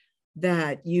picture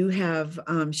that you have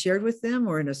shared with them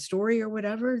or in a story or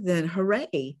whatever, then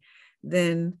hooray.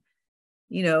 Then,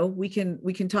 you know, we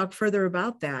can talk further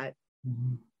about that.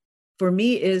 Mm-hmm. For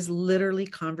me, it is literally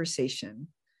conversation.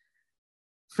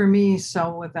 For me,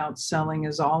 sell without selling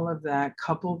is all of that,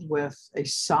 coupled with a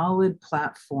solid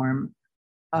platform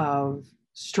of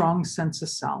strong sense of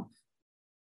self.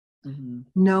 Mm-hmm.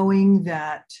 Knowing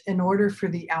that in order for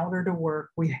the outer to work,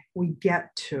 we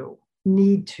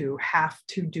need to have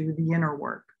to do the inner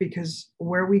work, because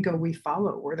where we go, we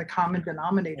follow. We're the common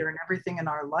denominator in everything in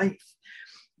our life.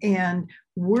 And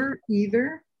we're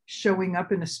either showing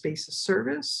up in a space of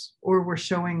service or we're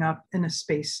showing up in a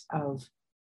space of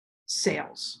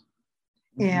sales.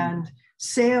 Mm-hmm. And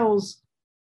sales,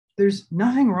 there's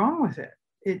nothing wrong with it.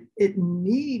 It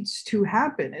needs to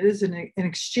happen. It is an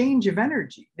exchange of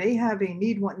energy. They have a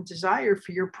need, want, and desire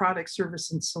for your product,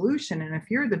 service, and solution. And if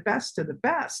you're the best of the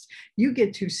best, you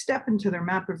get to step into their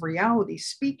map of reality,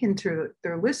 speak into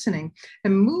their listening,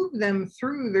 and move them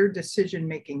through their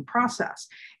decision-making process.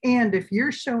 And if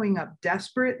you're showing up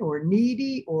desperate or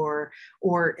needy or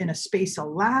in a space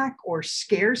of lack or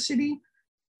scarcity,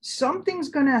 something's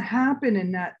going to happen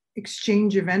in that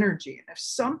exchange of energy. And if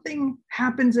something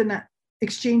happens in that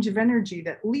exchange of energy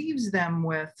that leaves them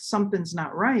with something's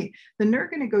not right, then they're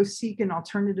going to go seek an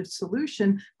alternative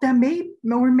solution that may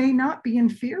or may not be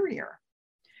inferior.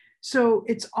 So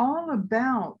it's all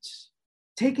about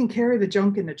taking care of the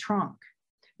junk in the trunk,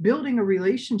 building a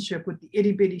relationship with the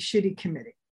itty bitty shitty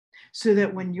committee, so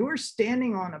that when you're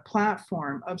standing on a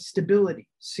platform of stability,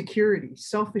 security,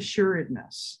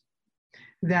 self-assuredness,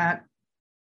 that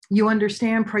you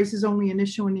understand price is only an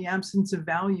issue in the absence of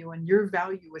value, and your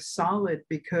value is solid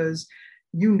because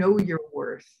you know your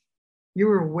worth.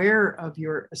 You're aware of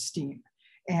your esteem,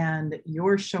 and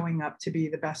you're showing up to be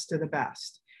the best of the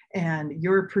best. and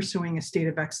you're pursuing a state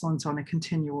of excellence on a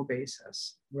continual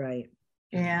basis. Right.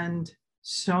 And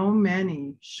so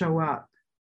many show up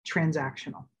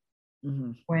transactional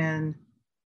when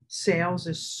sales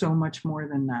is so much more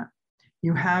than that.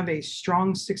 You have a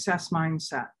strong success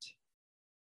mindset.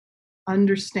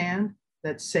 Understand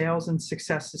that sales and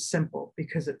success is simple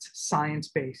because it's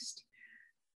science-based.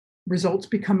 Results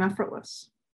become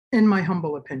effortless, in my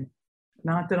humble opinion.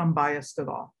 Not that I'm biased at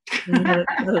all. Not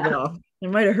at all. I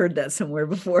might have heard that somewhere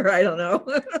before. I don't know.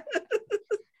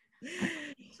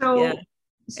 So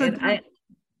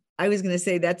I was going to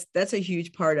say that's a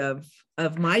huge part of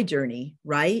my journey,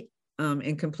 right?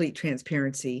 In complete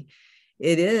transparency.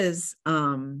 It is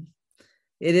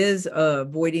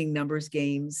avoiding numbers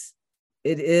games.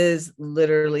 It is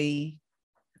literally,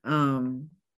 that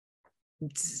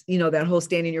whole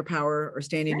stand in your power or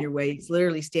stand in your way. It's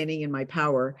literally standing in my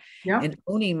power and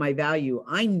owning my value.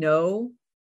 I know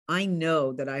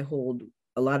that I hold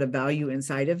a lot of value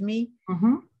inside of me.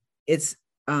 It's,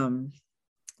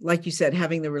 like you said,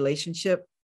 having the relationship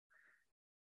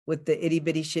with the itty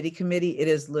bitty shitty committee. It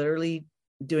is literally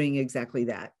doing exactly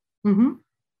that. And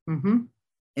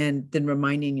then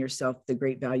reminding yourself the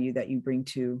great value that you bring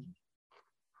to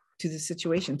the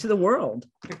situation, to the world.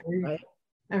 Agreed. Right?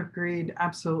 Agreed.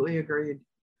 Absolutely agreed.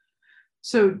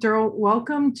 So Daryl,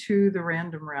 welcome to the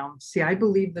Random Realm. See, I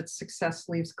believe that success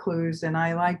leaves clues, and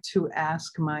I like to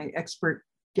ask my expert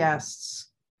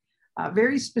guests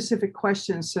very specific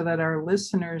questions so that our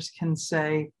listeners can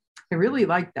say, I really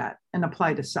like that, and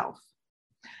apply to self.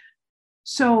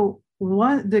 So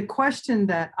the question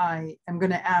that I am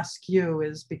going to ask you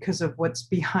is because of what's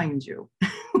behind you.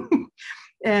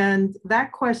 And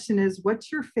that question is,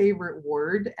 what's your favorite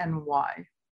word and why?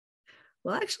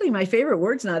 Well, actually, my favorite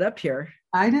word's not up here.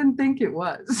 I didn't think it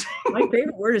was. My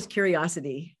favorite word is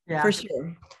curiosity, for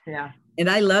sure. Yeah. And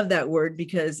I love that word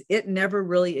because it never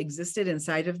really existed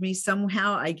inside of me.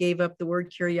 Somehow I gave up the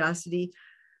word curiosity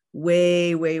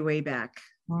way, way, way back.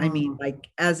 I mean, like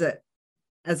as a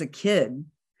kid.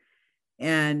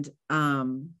 And I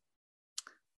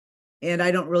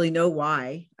don't really know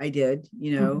why I did,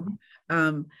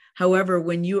 however,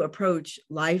 when you approach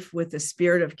life with the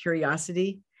spirit of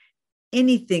curiosity,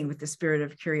 anything with the spirit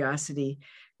of curiosity,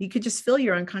 you could just feel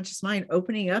your unconscious mind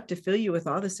opening up to fill you with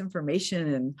all this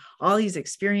information and all these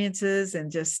experiences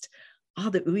and just all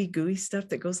the ooey gooey stuff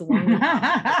that goes along with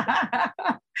it.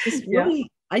 It's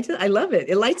really, I love it.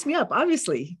 It lights me up,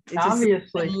 obviously. I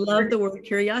love the word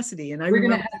curiosity. And we're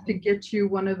going to have to get you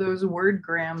one of those word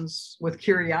grams with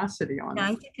curiosity on it.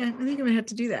 I think I'm going to have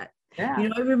to do that. Yeah.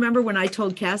 I remember when I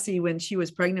told Cassie when she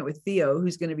was pregnant with Theo,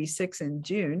 who's going to be 6 in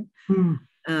June,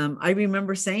 I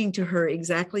remember saying to her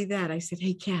exactly that. I said,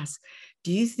 hey, Cass,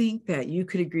 do you think that you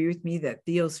could agree with me that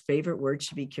Theo's favorite word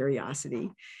should be curiosity?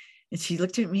 And she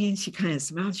looked at me and she kind of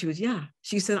smiled. She goes, yeah.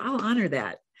 She said, I'll honor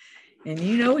that. And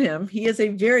you know him. He is a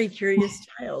very curious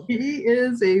child. He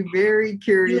is a very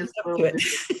curious little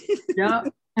Yeah.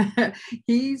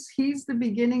 He's the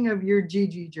beginning of your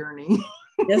Gigi journey.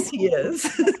 Yes, he is.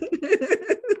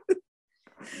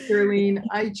 Darlene,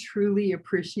 I truly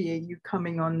appreciate you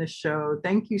coming on the show.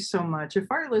 Thank you so much. If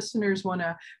our listeners want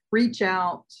to reach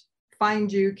out,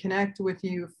 find you, connect with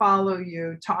you, follow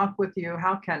you, talk with you,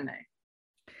 how can they?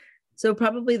 So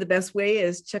probably the best way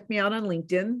is check me out on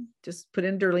LinkedIn. Just put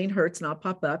in Darlene Hertz and I'll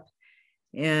pop up.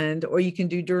 Or you can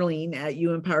do Darlene at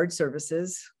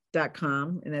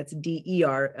youempoweredservices.com, and that's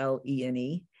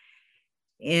DERLENE.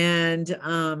 And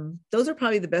those are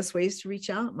probably the best ways to reach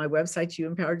out. My website's You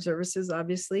Empowered Services,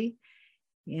 obviously.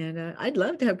 And I'd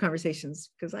love to have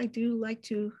conversations because I do like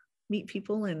to meet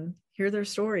people and hear their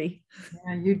story.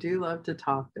 Yeah, you do love to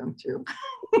talk, don't you?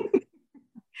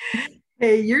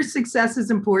 Hey, your success is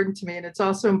important to me, and it's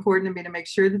also important to me to make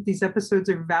sure that these episodes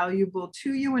are valuable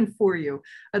to you and for you.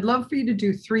 I'd love for you to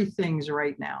do 3 things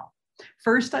right now.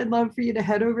 First, I'd love for you to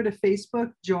head over to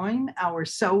Facebook, join our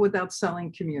Sell Without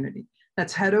Selling community.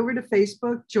 That's head over to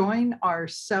Facebook, join our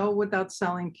Sell Without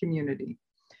Selling community.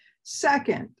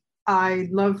 Second, I'd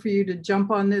love for you to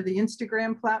jump on the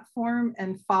Instagram platform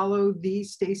and follow the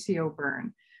Stacey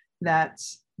O'Byrne.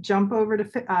 That's jump over to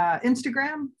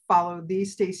Instagram, follow the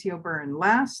Stacey O'Byrne.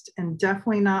 Last and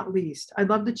definitely not least, I'd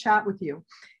love to chat with you.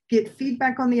 Get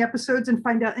feedback on the episodes and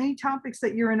find out any topics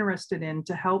that you're interested in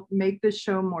to help make this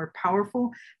show more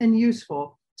powerful and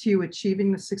useful to you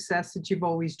achieving the success that you've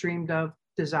always dreamed of,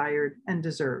 desired, and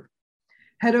deserved.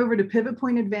 Head over to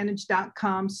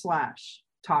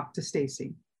pivotpointadvantage.com/talk to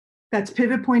Stacey. That's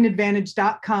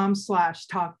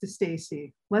pivotpointadvantage.com/talk to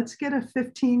Stacey. Let's get a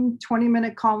 15-20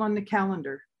 minute call on the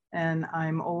calendar. And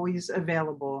I'm always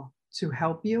available to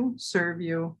help you, serve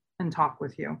you, and talk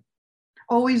with you.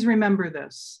 Always remember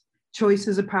this. Choice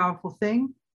is a powerful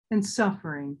thing, and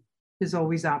suffering is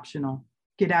always optional.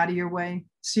 Get out of your way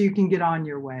so you can get on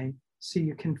your way, so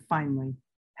you can finally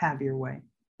have your way.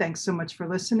 Thanks so much for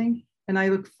listening, and I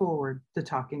look forward to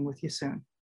talking with you soon.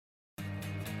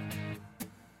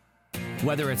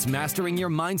 Whether it's mastering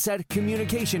your mindset,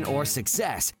 communication, or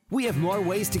success, we have more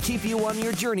ways to keep you on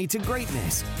your journey to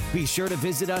greatness. Be sure to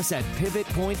visit us at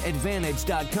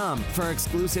pivotpointadvantage.com for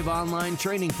exclusive online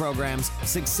training programs,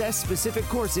 success-specific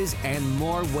courses, and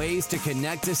more ways to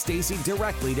connect to Stacy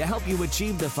directly to help you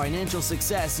achieve the financial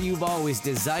success you've always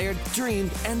desired,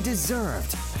 dreamed, and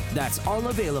deserved. That's all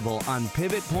available on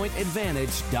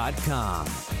pivotpointadvantage.com.